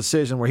mutual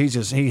decision where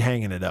he's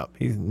hanging it up.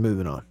 He's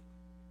moving on.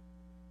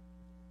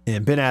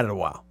 And been at it a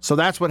while. So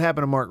that's what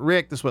happened to Mark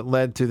Richt. That's what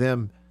led to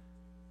them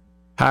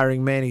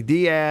hiring Manny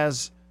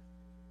Diaz.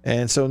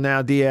 And so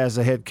now Diaz is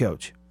the head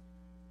coach.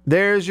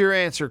 There's your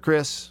answer,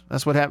 Chris.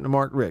 That's what happened to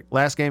Mark Richt.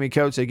 Last game he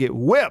coached, they get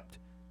whipped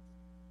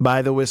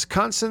by the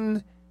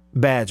Wisconsin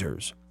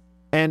Badgers.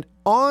 And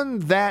on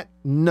that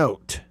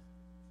note,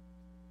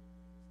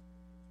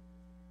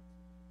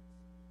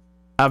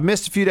 I've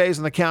missed a few days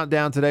on the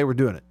countdown. Today we're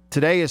doing it.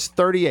 Today is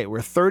 38.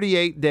 We're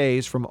 38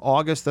 days from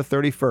August the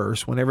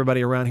 31st when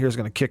everybody around here is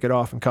going to kick it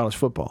off in college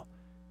football.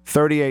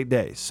 38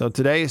 days. So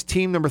today is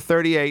team number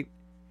 38.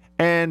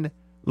 And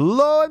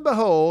lo and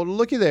behold,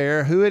 looky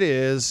there who it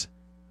is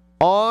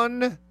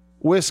on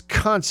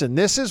Wisconsin.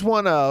 This is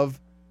one of,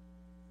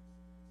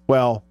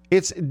 well,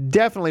 it's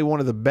definitely one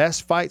of the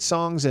best fight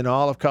songs in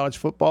all of college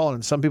football,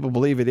 and some people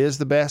believe it is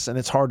the best, and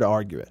it's hard to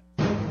argue it.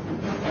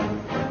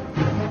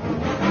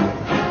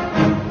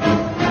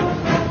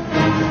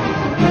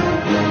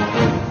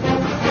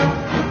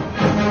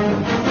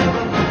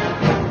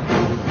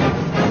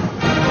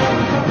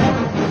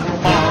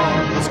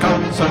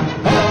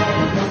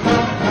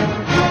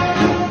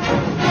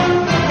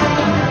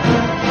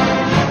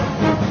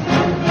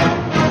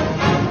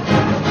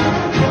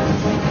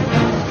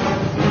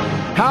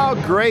 How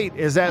great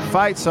is that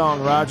fight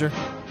song, Roger?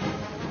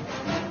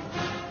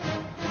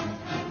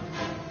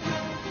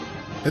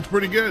 It's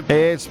pretty good.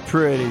 It's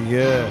pretty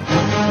good.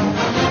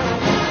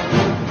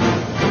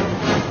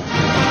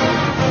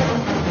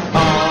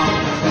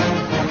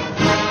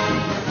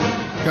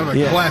 Kind of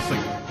a classic.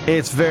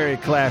 It's very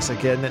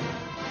classic, isn't it?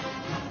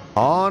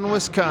 On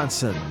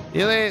Wisconsin.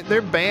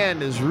 Their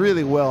band is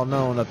really well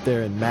known up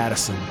there in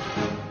Madison.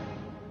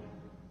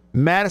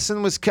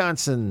 Madison,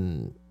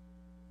 Wisconsin.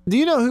 Do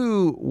you know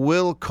who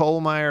Will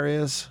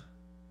Kohlmeyer is?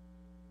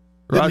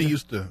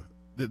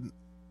 Didn't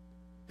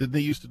they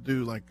used to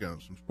do like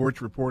some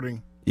sports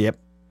reporting? Yep.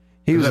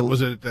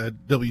 Was it at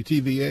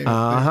WTVA?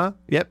 Uh-huh.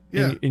 Yep.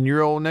 Yeah. In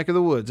your old neck of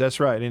the woods. That's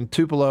right. In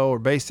Tupelo, or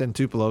based in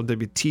Tupelo,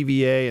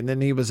 WTVA. And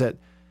then he was at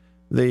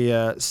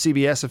the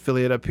CBS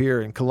affiliate up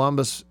here in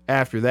Columbus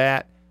after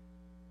that.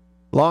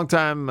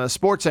 Longtime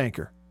sports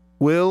anchor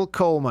Will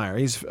Kohlmeyer.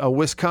 He's a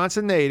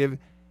Wisconsin native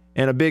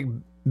and a big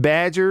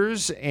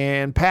Badgers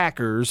and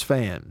Packers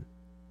fan.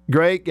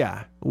 Great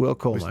guy, Will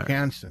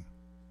Kohlmeyer.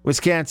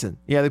 Wisconsin.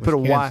 Yeah, they put a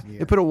Y. Yeah.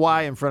 They put a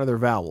Y in front of their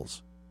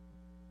vowels.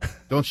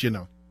 Don't you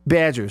know?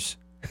 Badgers.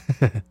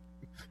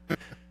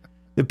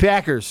 The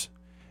Packers.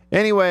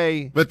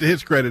 Anyway. But to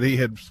his credit, he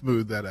had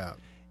smoothed that out.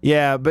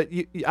 Yeah, but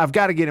I've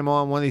got to get him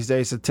on one of these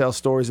days to tell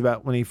stories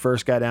about when he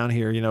first got down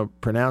here,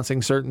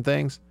 pronouncing certain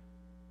things,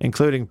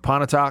 including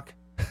Pontotoc.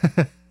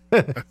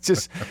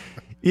 Just,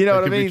 you know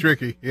that what I mean? Be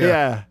tricky.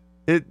 Yeah,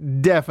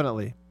 it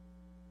definitely.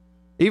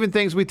 Even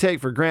things we take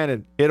for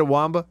granted,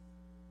 Itawamba.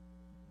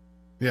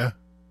 Yeah.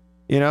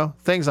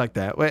 Things like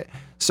that.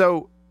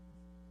 So,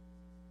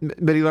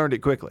 but he learned it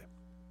quickly.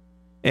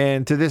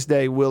 And to this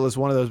day, Will is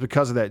one of those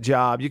because of that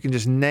job. You can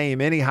just name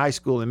any high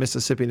school in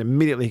Mississippi and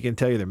immediately he can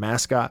tell you their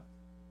mascot.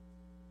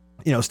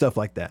 Stuff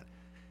like that.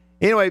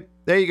 Anyway,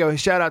 there you go.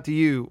 Shout out to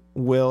you,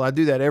 Will. I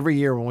do that every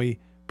year when we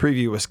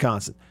preview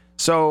Wisconsin.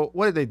 So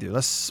what did they do?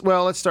 Let's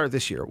start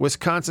this year.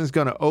 Wisconsin's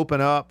going to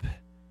open up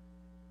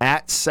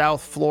at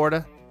South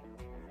Florida.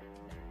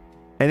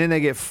 And then they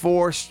get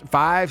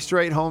 5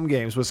 straight home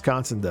games,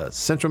 Wisconsin does.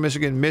 Central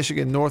Michigan,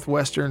 Michigan,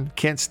 Northwestern,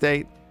 Kent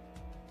State,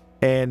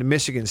 and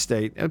Michigan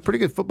State. A pretty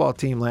good football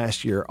team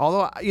last year.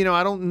 Although,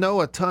 I don't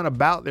know a ton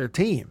about their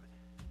team.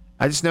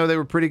 I just know they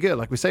were pretty good.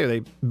 Like we say,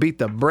 they beat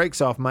the brakes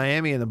off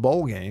Miami in the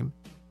bowl game.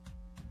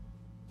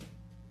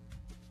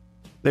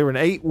 They were an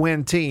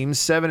 8-win team,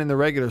 7 in the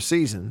regular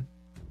season.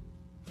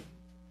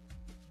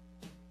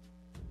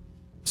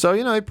 So,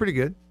 they're pretty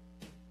good.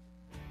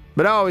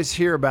 But I always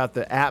hear about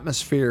the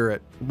atmosphere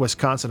at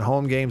Wisconsin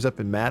home games up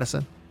in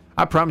Madison.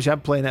 I promise you,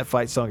 I'm playing that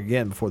fight song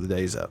again before the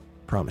day's up.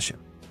 Promise you.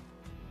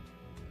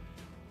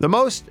 The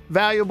most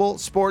valuable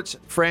sports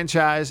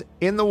franchise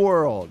in the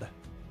world.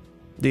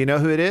 Do you know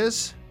who it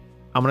is?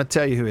 I'm going to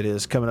tell you who it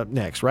is coming up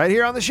next, right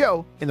here on the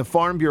show in the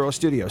Farm Bureau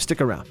studio.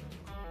 Stick around.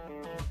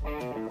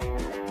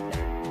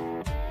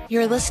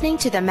 You're listening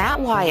to The Matt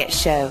Wyatt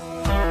Show.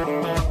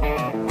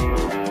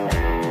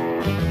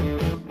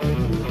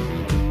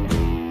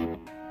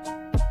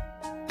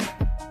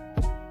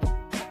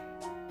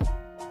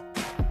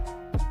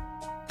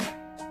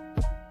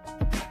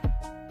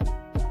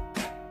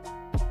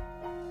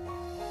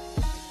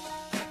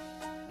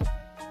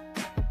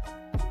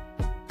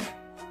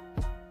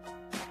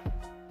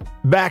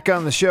 Back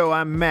on the show,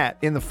 I'm Matt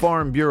in the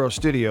Farm Bureau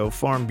studio.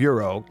 Farm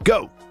Bureau,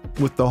 go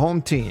with the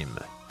home team.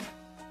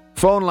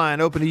 Phone line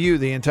open to you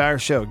the entire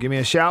show. Give me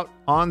a shout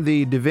on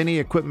the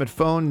Davini Equipment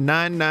phone,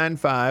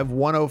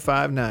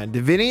 995-1059.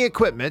 Davini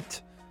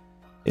Equipment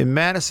in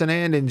Madison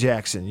and in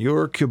Jackson.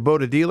 Your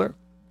Kubota dealer.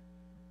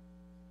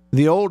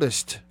 The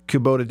oldest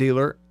Kubota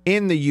dealer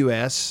in the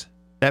U.S.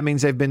 That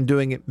means they've been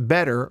doing it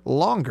better,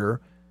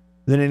 longer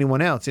than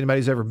anyone else. Anybody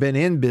who's ever been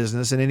in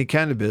business, in any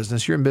kind of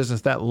business, you're in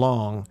business that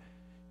long,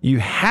 you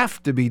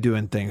have to be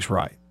doing things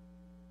right.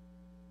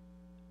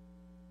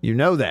 You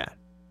know that.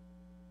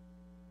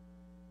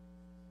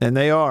 And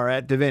they are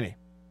at Davini.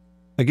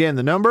 Again,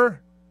 the number,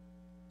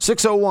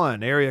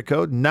 601, area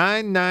code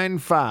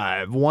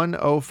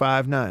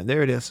 995-1059.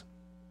 There it is.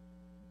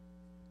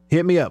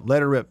 Hit me up.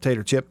 Let her rip,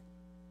 Tater Chip.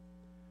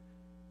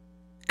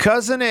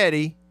 Cousin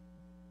Eddie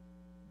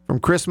from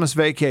Christmas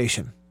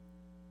Vacation.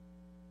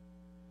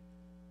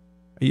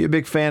 Are you a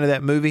big fan of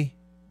that movie,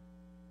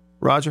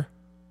 Roger?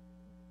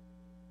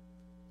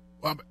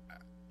 Well,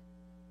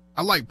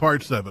 I like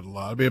parts of it a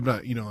lot. I mean, I'm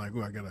not,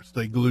 I got to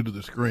stay glued to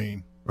the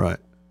screen. Right.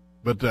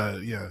 But,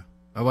 yeah,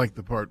 I like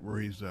the part where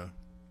he's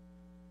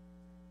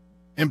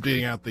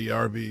emptying out the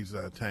RV's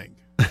tank.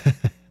 The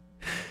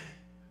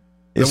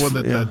one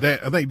that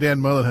I think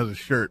Dan Mullen has a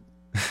shirt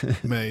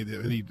made.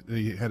 And he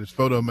had his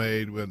photo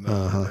made when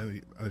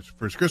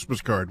for his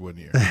Christmas card one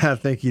year. I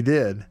think he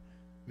did.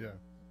 Yeah.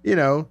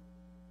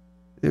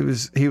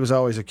 He was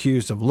always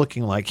accused of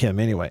looking like him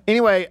anyway.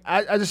 Anyway,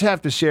 I just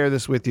have to share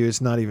this with you.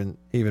 It's not even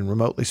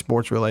remotely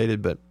sports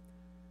related, but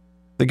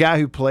the guy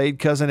who played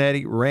Cousin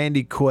Eddie,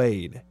 Randy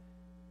Quaid,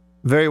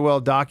 very well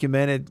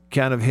documented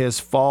kind of his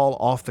fall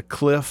off the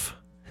cliff.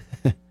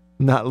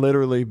 Not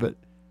literally, but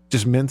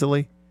just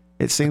mentally,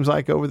 it seems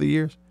like over the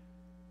years.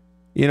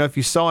 If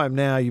you saw him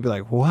now, you'd be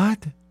like,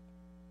 what?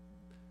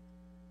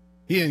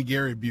 He and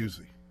Gary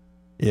Busey.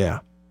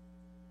 Yeah.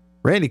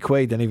 Randy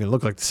Quaid doesn't even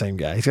look like the same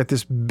guy. He's got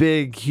this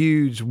big,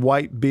 huge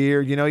white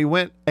beard. He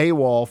went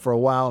AWOL for a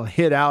while and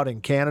hid out in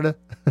Canada.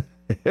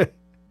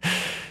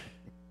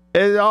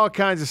 And all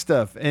kinds of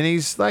stuff. And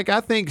he's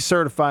I think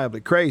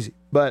certifiably crazy.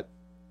 But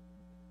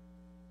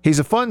he's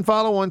a fun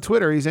follow on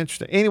Twitter. He's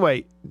interesting.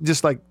 Anyway,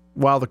 just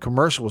while the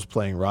commercial was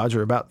playing,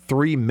 Roger, about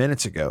 3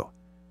 minutes ago,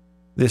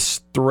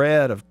 this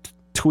thread of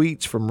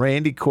tweets from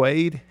Randy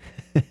Quaid.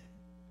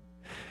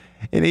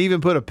 And he even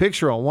put a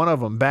picture on one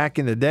of them back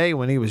in the day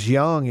when he was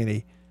young and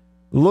he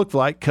looked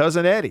like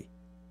Cousin Eddie.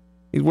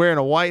 He's wearing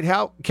a white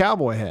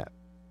cowboy hat.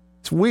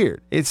 It's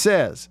weird. It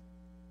says,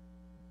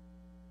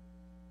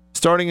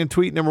 starting in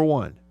tweet number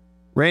 1,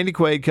 Randy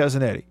Quaid,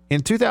 Cousin Eddie.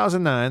 In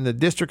 2009, the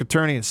district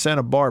attorney in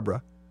Santa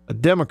Barbara, a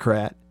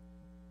Democrat,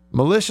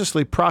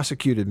 maliciously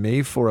prosecuted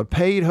me for a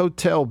paid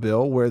hotel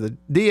bill where the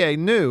DA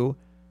knew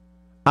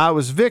I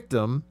was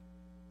victim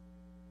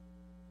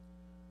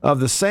of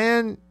the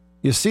San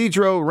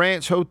Ysidro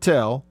Ranch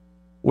Hotel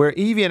where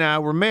Evie and I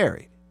were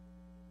married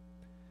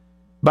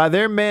by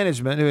their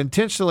management, who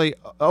intentionally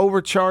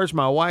overcharged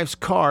my wife's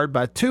card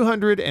by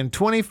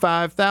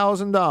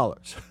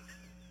 $225,000.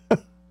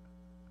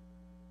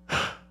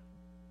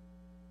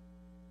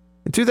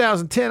 In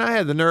 2010, I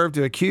had the nerve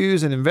to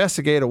accuse and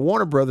investigate a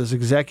Warner Brothers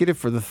executive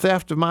for the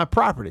theft of my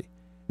property.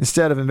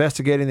 Instead of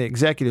investigating the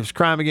executive's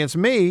crime against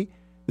me,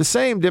 the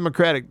same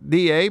Democratic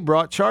DA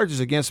brought charges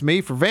against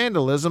me for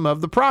vandalism of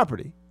the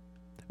property,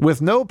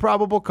 with no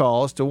probable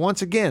cause to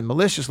once again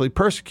maliciously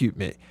persecute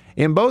me.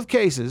 In both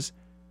cases,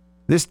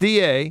 this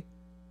DA,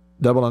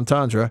 double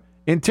entendre,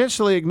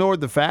 intentionally ignored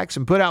the facts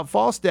and put out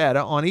false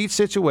data on each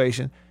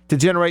situation to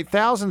generate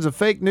thousands of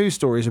fake news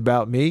stories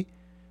about me.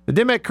 The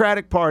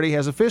Democratic Party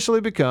has officially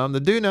become the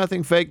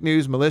do-nothing, fake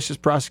news, malicious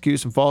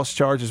prosecution, false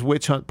charges,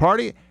 witch hunt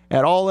party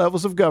at all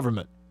levels of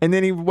government. And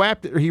then he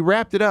wrapped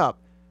it up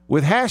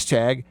with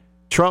hashtag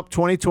Trump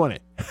 2020.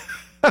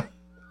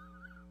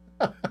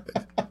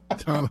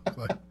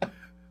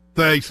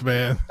 Thanks,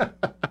 man.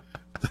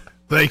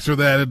 Thanks for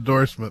that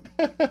endorsement.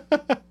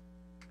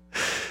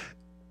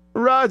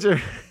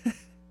 Roger,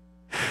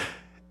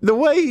 the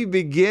way he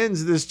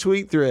begins this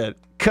tweet thread,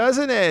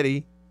 Cousin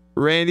Eddie,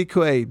 Randy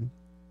Quaid,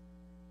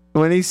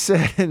 when he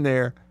said in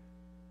there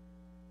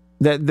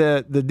that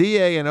the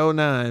DA in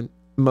 2009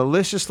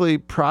 maliciously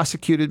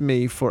prosecuted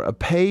me for a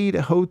paid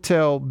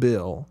hotel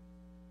bill.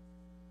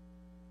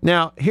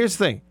 Now, here's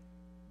the thing.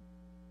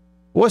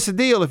 What's the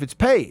deal if it's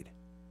paid?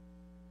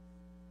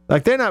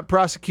 Like, they're not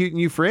prosecuting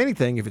you for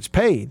anything if it's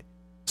paid.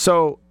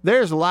 So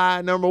there's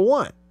lie number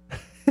one.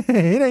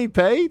 It ain't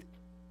paid.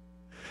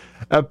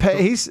 But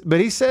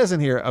he says in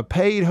here, a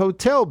paid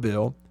hotel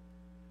bill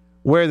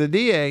where the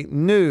DA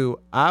knew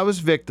I was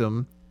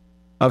victim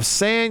of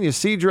San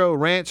Ysidro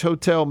Ranch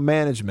Hotel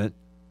management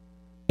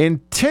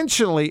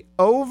intentionally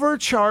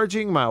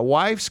overcharging my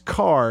wife's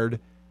card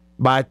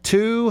by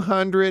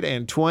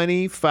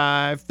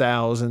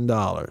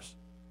 $225,000.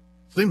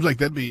 Seems like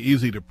that'd be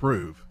easy to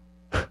prove.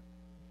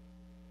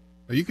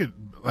 You could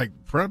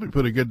probably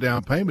put a good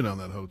down payment on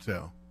that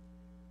hotel.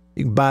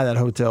 You can buy that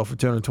hotel for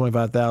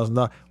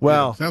 $225,000.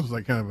 Well, yeah, sounds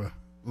like kind of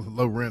a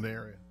low rent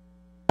area.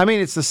 I mean,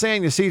 it's the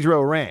San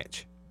Ysidro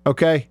Ranch,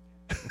 okay?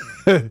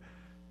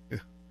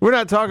 We're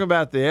not talking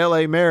about the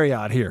L.A.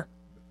 Marriott here.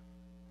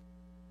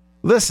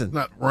 Listen.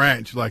 Not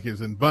ranch like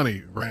it's in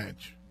Bunny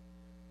Ranch.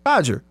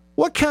 Roger,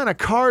 what kind of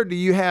card do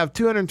you have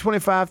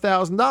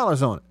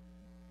 $225,000 on it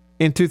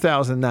in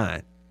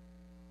 2009?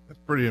 That's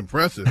pretty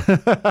impressive.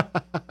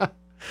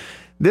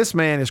 This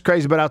man is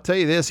crazy, but I'll tell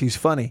you this, he's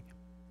funny.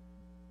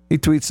 He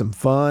tweets some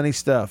funny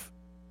stuff.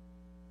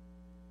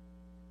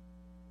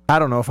 I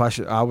don't know if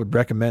I would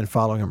recommend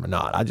following him or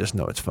not. I just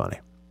know it's funny.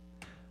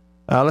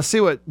 Let's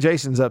see what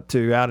Jason's up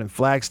to out in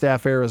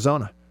Flagstaff,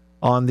 Arizona,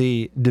 on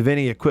the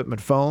Davini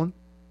Equipment phone.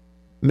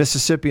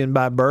 Mississippian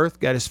by birth,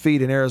 got his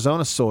feet in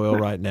Arizona soil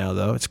right now,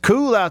 though. It's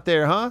cool out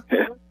there, huh?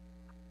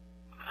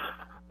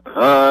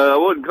 I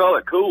wouldn't call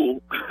it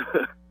cool.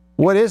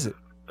 What is it?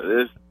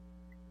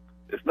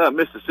 It's not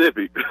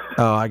Mississippi.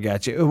 Oh, I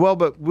got you. Well,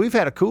 but we've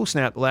had a cool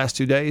snap the last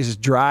 2 days. It's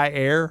dry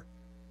air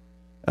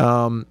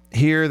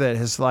here that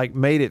has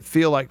made it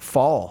feel like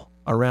fall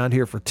around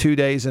here for 2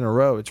 days in a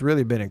row. It's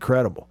really been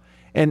incredible.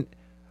 And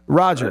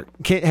Roger,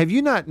 have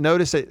you not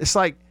noticed that it's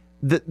like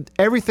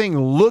everything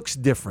looks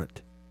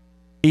different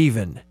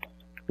even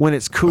when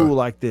it's cool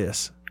like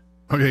this?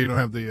 Okay, you don't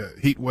have the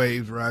heat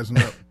waves rising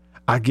up.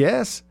 I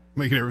guess.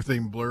 Making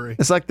everything blurry.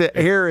 It's like the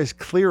air is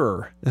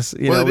clearer. It is,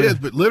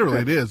 but literally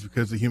it is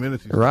because the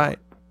humidity's right.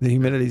 The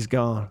humidity's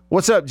gone.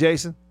 What's up,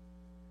 Jason?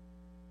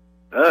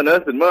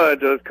 Nothing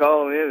much. I was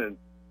calling in and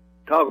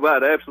talk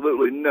about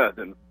absolutely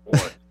nothing.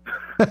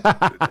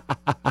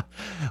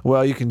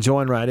 Well, you can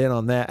join right in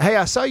on that. Hey,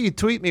 I saw you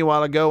tweet me a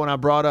while ago when I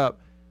brought up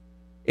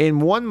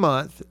in 1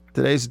 month,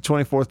 today's the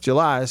 24th of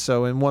July,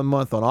 so in 1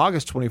 month on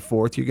August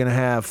 24th, you're going to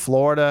have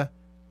Florida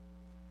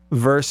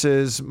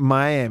versus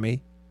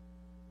Miami.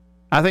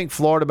 I think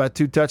Florida by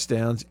 2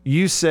 touchdowns.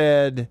 You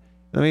said,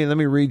 let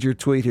me read your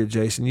tweet here,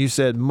 Jason. You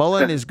said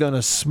Mullen is going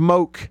to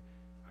smoke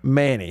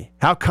Manny.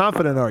 How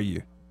confident are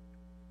you?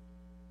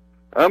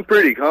 I'm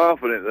pretty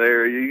confident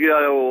there. You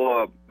got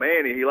old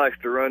Manny. He likes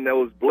to run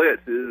those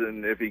blitzes,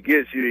 and if he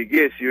gets you, he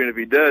gets you, and if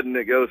he doesn't,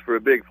 it goes for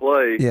a big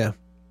play. Yeah.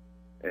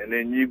 And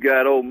then you've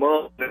got old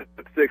Mullen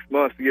 6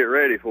 months to get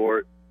ready for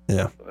it.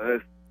 Yeah.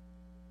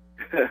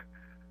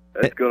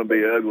 That's going to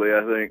be ugly,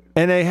 I think.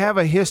 And they have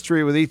a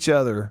history with each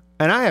other.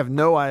 And I have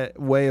no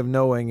way of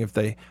knowing if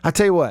they... I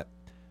tell you what,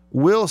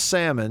 Will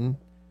Salmon,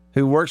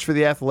 who works for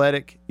The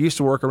Athletic, used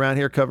to work around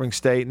here covering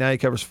state. Now he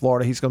covers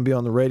Florida. He's going to be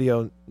on the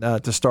radio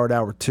to start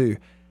hour 2.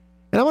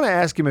 And I want to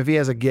ask him if he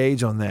has a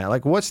gauge on that.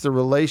 Like, what's the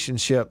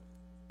relationship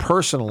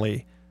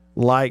personally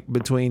like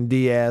between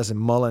Diaz and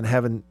Mullen,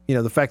 having,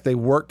 the fact they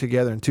worked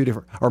together in 2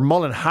 different... Or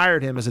Mullen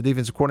hired him as a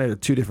defensive coordinator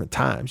 2 different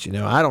times.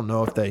 I don't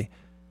know if they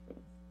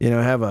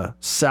have a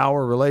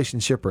sour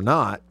relationship or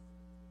not.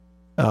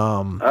 I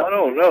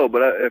don't know,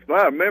 but if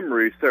my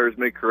memory serves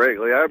me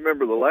correctly, I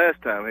remember the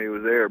last time he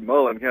was there,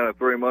 Mullen kind of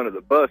threw him under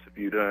the bus a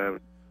few times.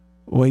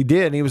 Well, he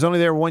did, and he was only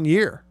there 1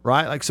 year,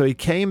 right? Like, so he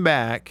came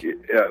back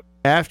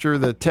after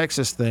the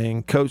Texas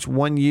thing, coached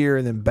 1 year,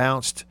 and then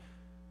bounced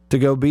to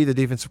go be the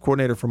defensive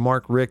coordinator for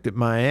Mark Richt at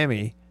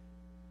Miami.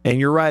 And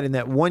you're right, in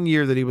that 1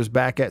 year that he was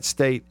back at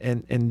State,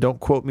 and don't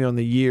quote me on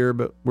the year,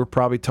 but we're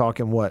probably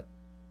talking,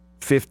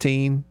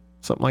 15,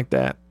 something like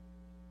that?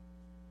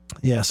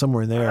 Yeah,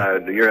 somewhere in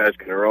there. You're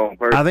asking the wrong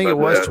person. I think it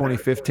was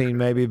 2015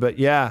 maybe, but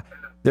yeah,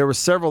 there were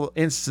several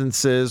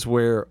instances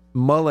where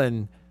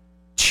Mullen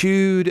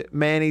chewed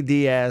Manny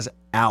Diaz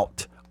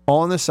out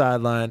on the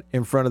sideline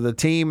in front of the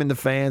team and the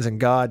fans and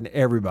God and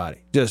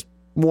everybody. Just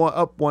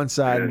up one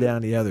side and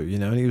down the other,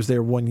 and he was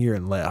there 1 year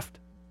and left.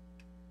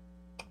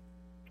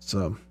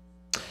 So,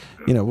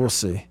 we'll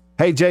see.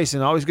 Hey,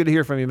 Jason, always good to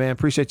hear from you, man.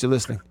 Appreciate you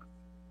listening.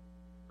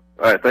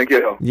 All right, thank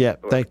you. Yeah,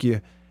 thank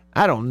you.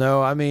 I don't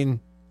know. I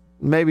mean,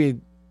 maybe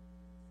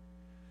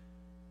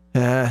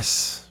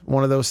it's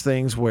one of those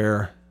things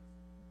where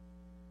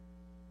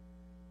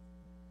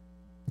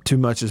too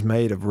much is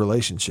made of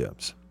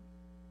relationships.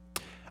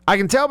 I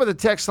can tell by the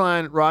text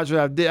line, Roger,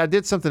 I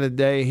did something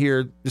today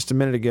here just a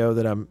minute ago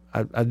that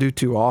I do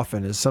too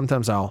often, is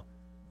sometimes I'll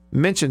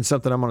mention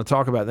something I'm going to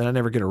talk about, then I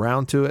never get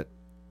around to it,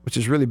 which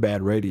is really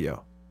bad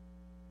radio.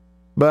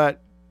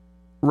 But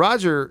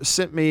Roger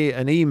sent me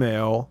an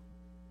email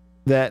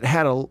that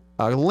had a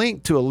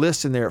link to a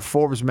list in there at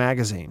Forbes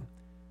magazine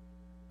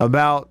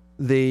about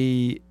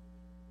the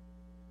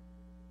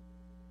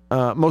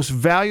most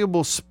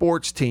valuable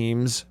sports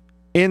teams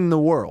in the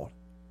world.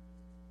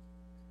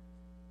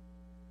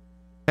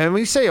 And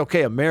when you say,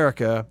 okay,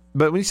 America,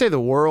 but when you say the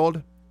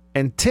world,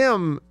 and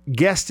Tim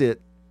guessed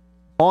it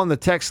on the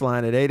text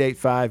line at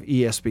 885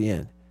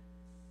 ESPN.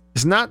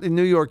 It's not the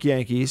New York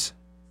Yankees.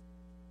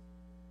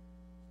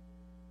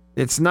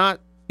 It's not,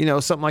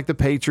 something like the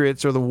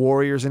Patriots or the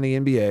Warriors in the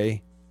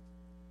NBA.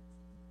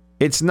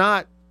 It's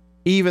not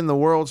even the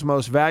world's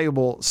most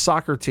valuable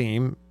soccer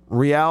team,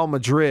 Real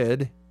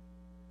Madrid.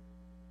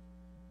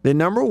 The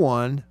number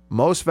one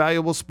most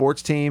valuable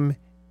sports team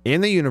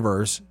in the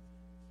universe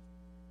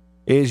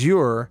is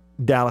your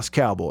Dallas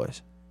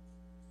Cowboys.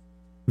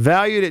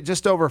 Valued at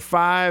just over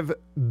 $5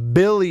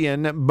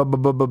 billion,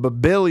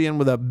 billion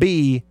with a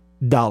B,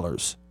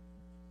 dollars.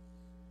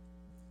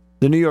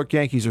 The New York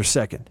Yankees are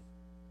second.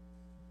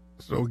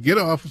 So get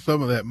off of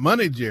some of that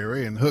money,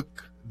 Jerry, and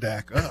hook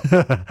Dak up.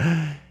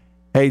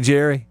 Hey,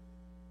 Jerry,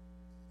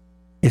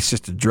 it's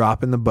just a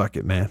drop in the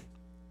bucket, man.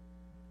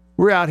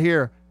 We're out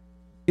here,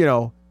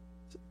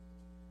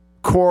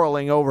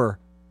 quarreling over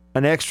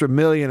an extra $1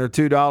 million or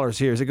 $2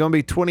 here. Is it going to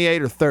be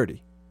 28 or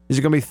 30? Is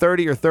it going to be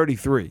 30 or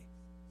 33?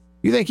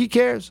 You think he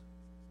cares?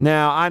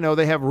 Now, I know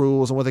they have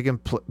rules on what they can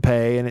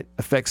pay, and it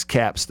affects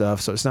cap stuff,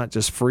 so it's not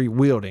just free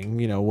wielding,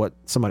 what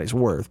somebody's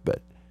worth,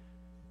 but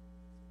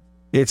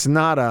it's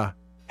not a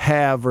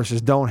have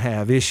versus don't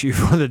have issue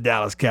for the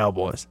Dallas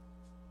Cowboys.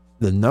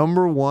 The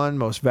number one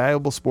most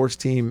valuable sports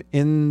team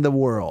in the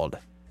world.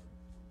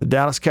 The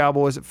Dallas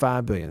Cowboys at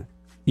 $5 billion.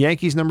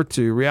 Yankees number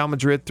 2, Real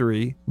Madrid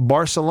 3,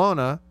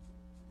 Barcelona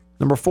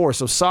number 4.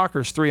 So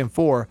soccer's 3 and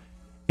 4,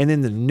 and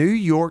then the New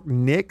York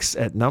Knicks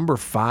at number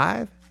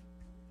 5.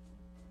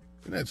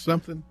 Isn't that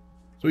something?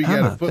 So you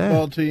got a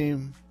football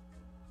team,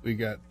 we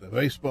got the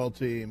baseball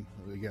team,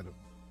 we got a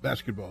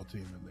basketball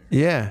team in there.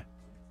 Yeah.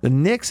 The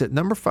Knicks at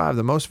number 5,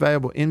 the most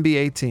valuable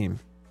NBA team.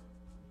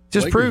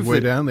 Just Lakers prove way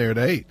down there at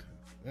 8.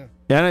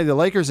 Yeah, I know the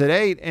Lakers at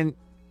 8, and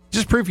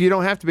just prove you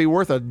don't have to be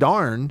worth a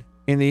darn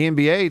in the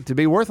NBA to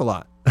be worth a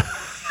lot.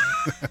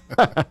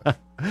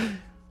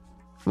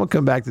 We'll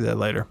come back to that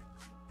later.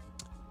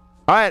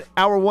 All right,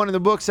 hour 1 in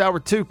the books, hour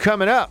 2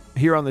 coming up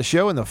here on the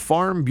show in the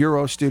Farm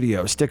Bureau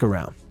studio. Stick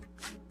around.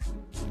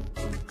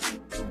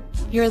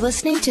 You're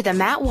listening to The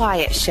Matt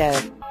Wyatt Show.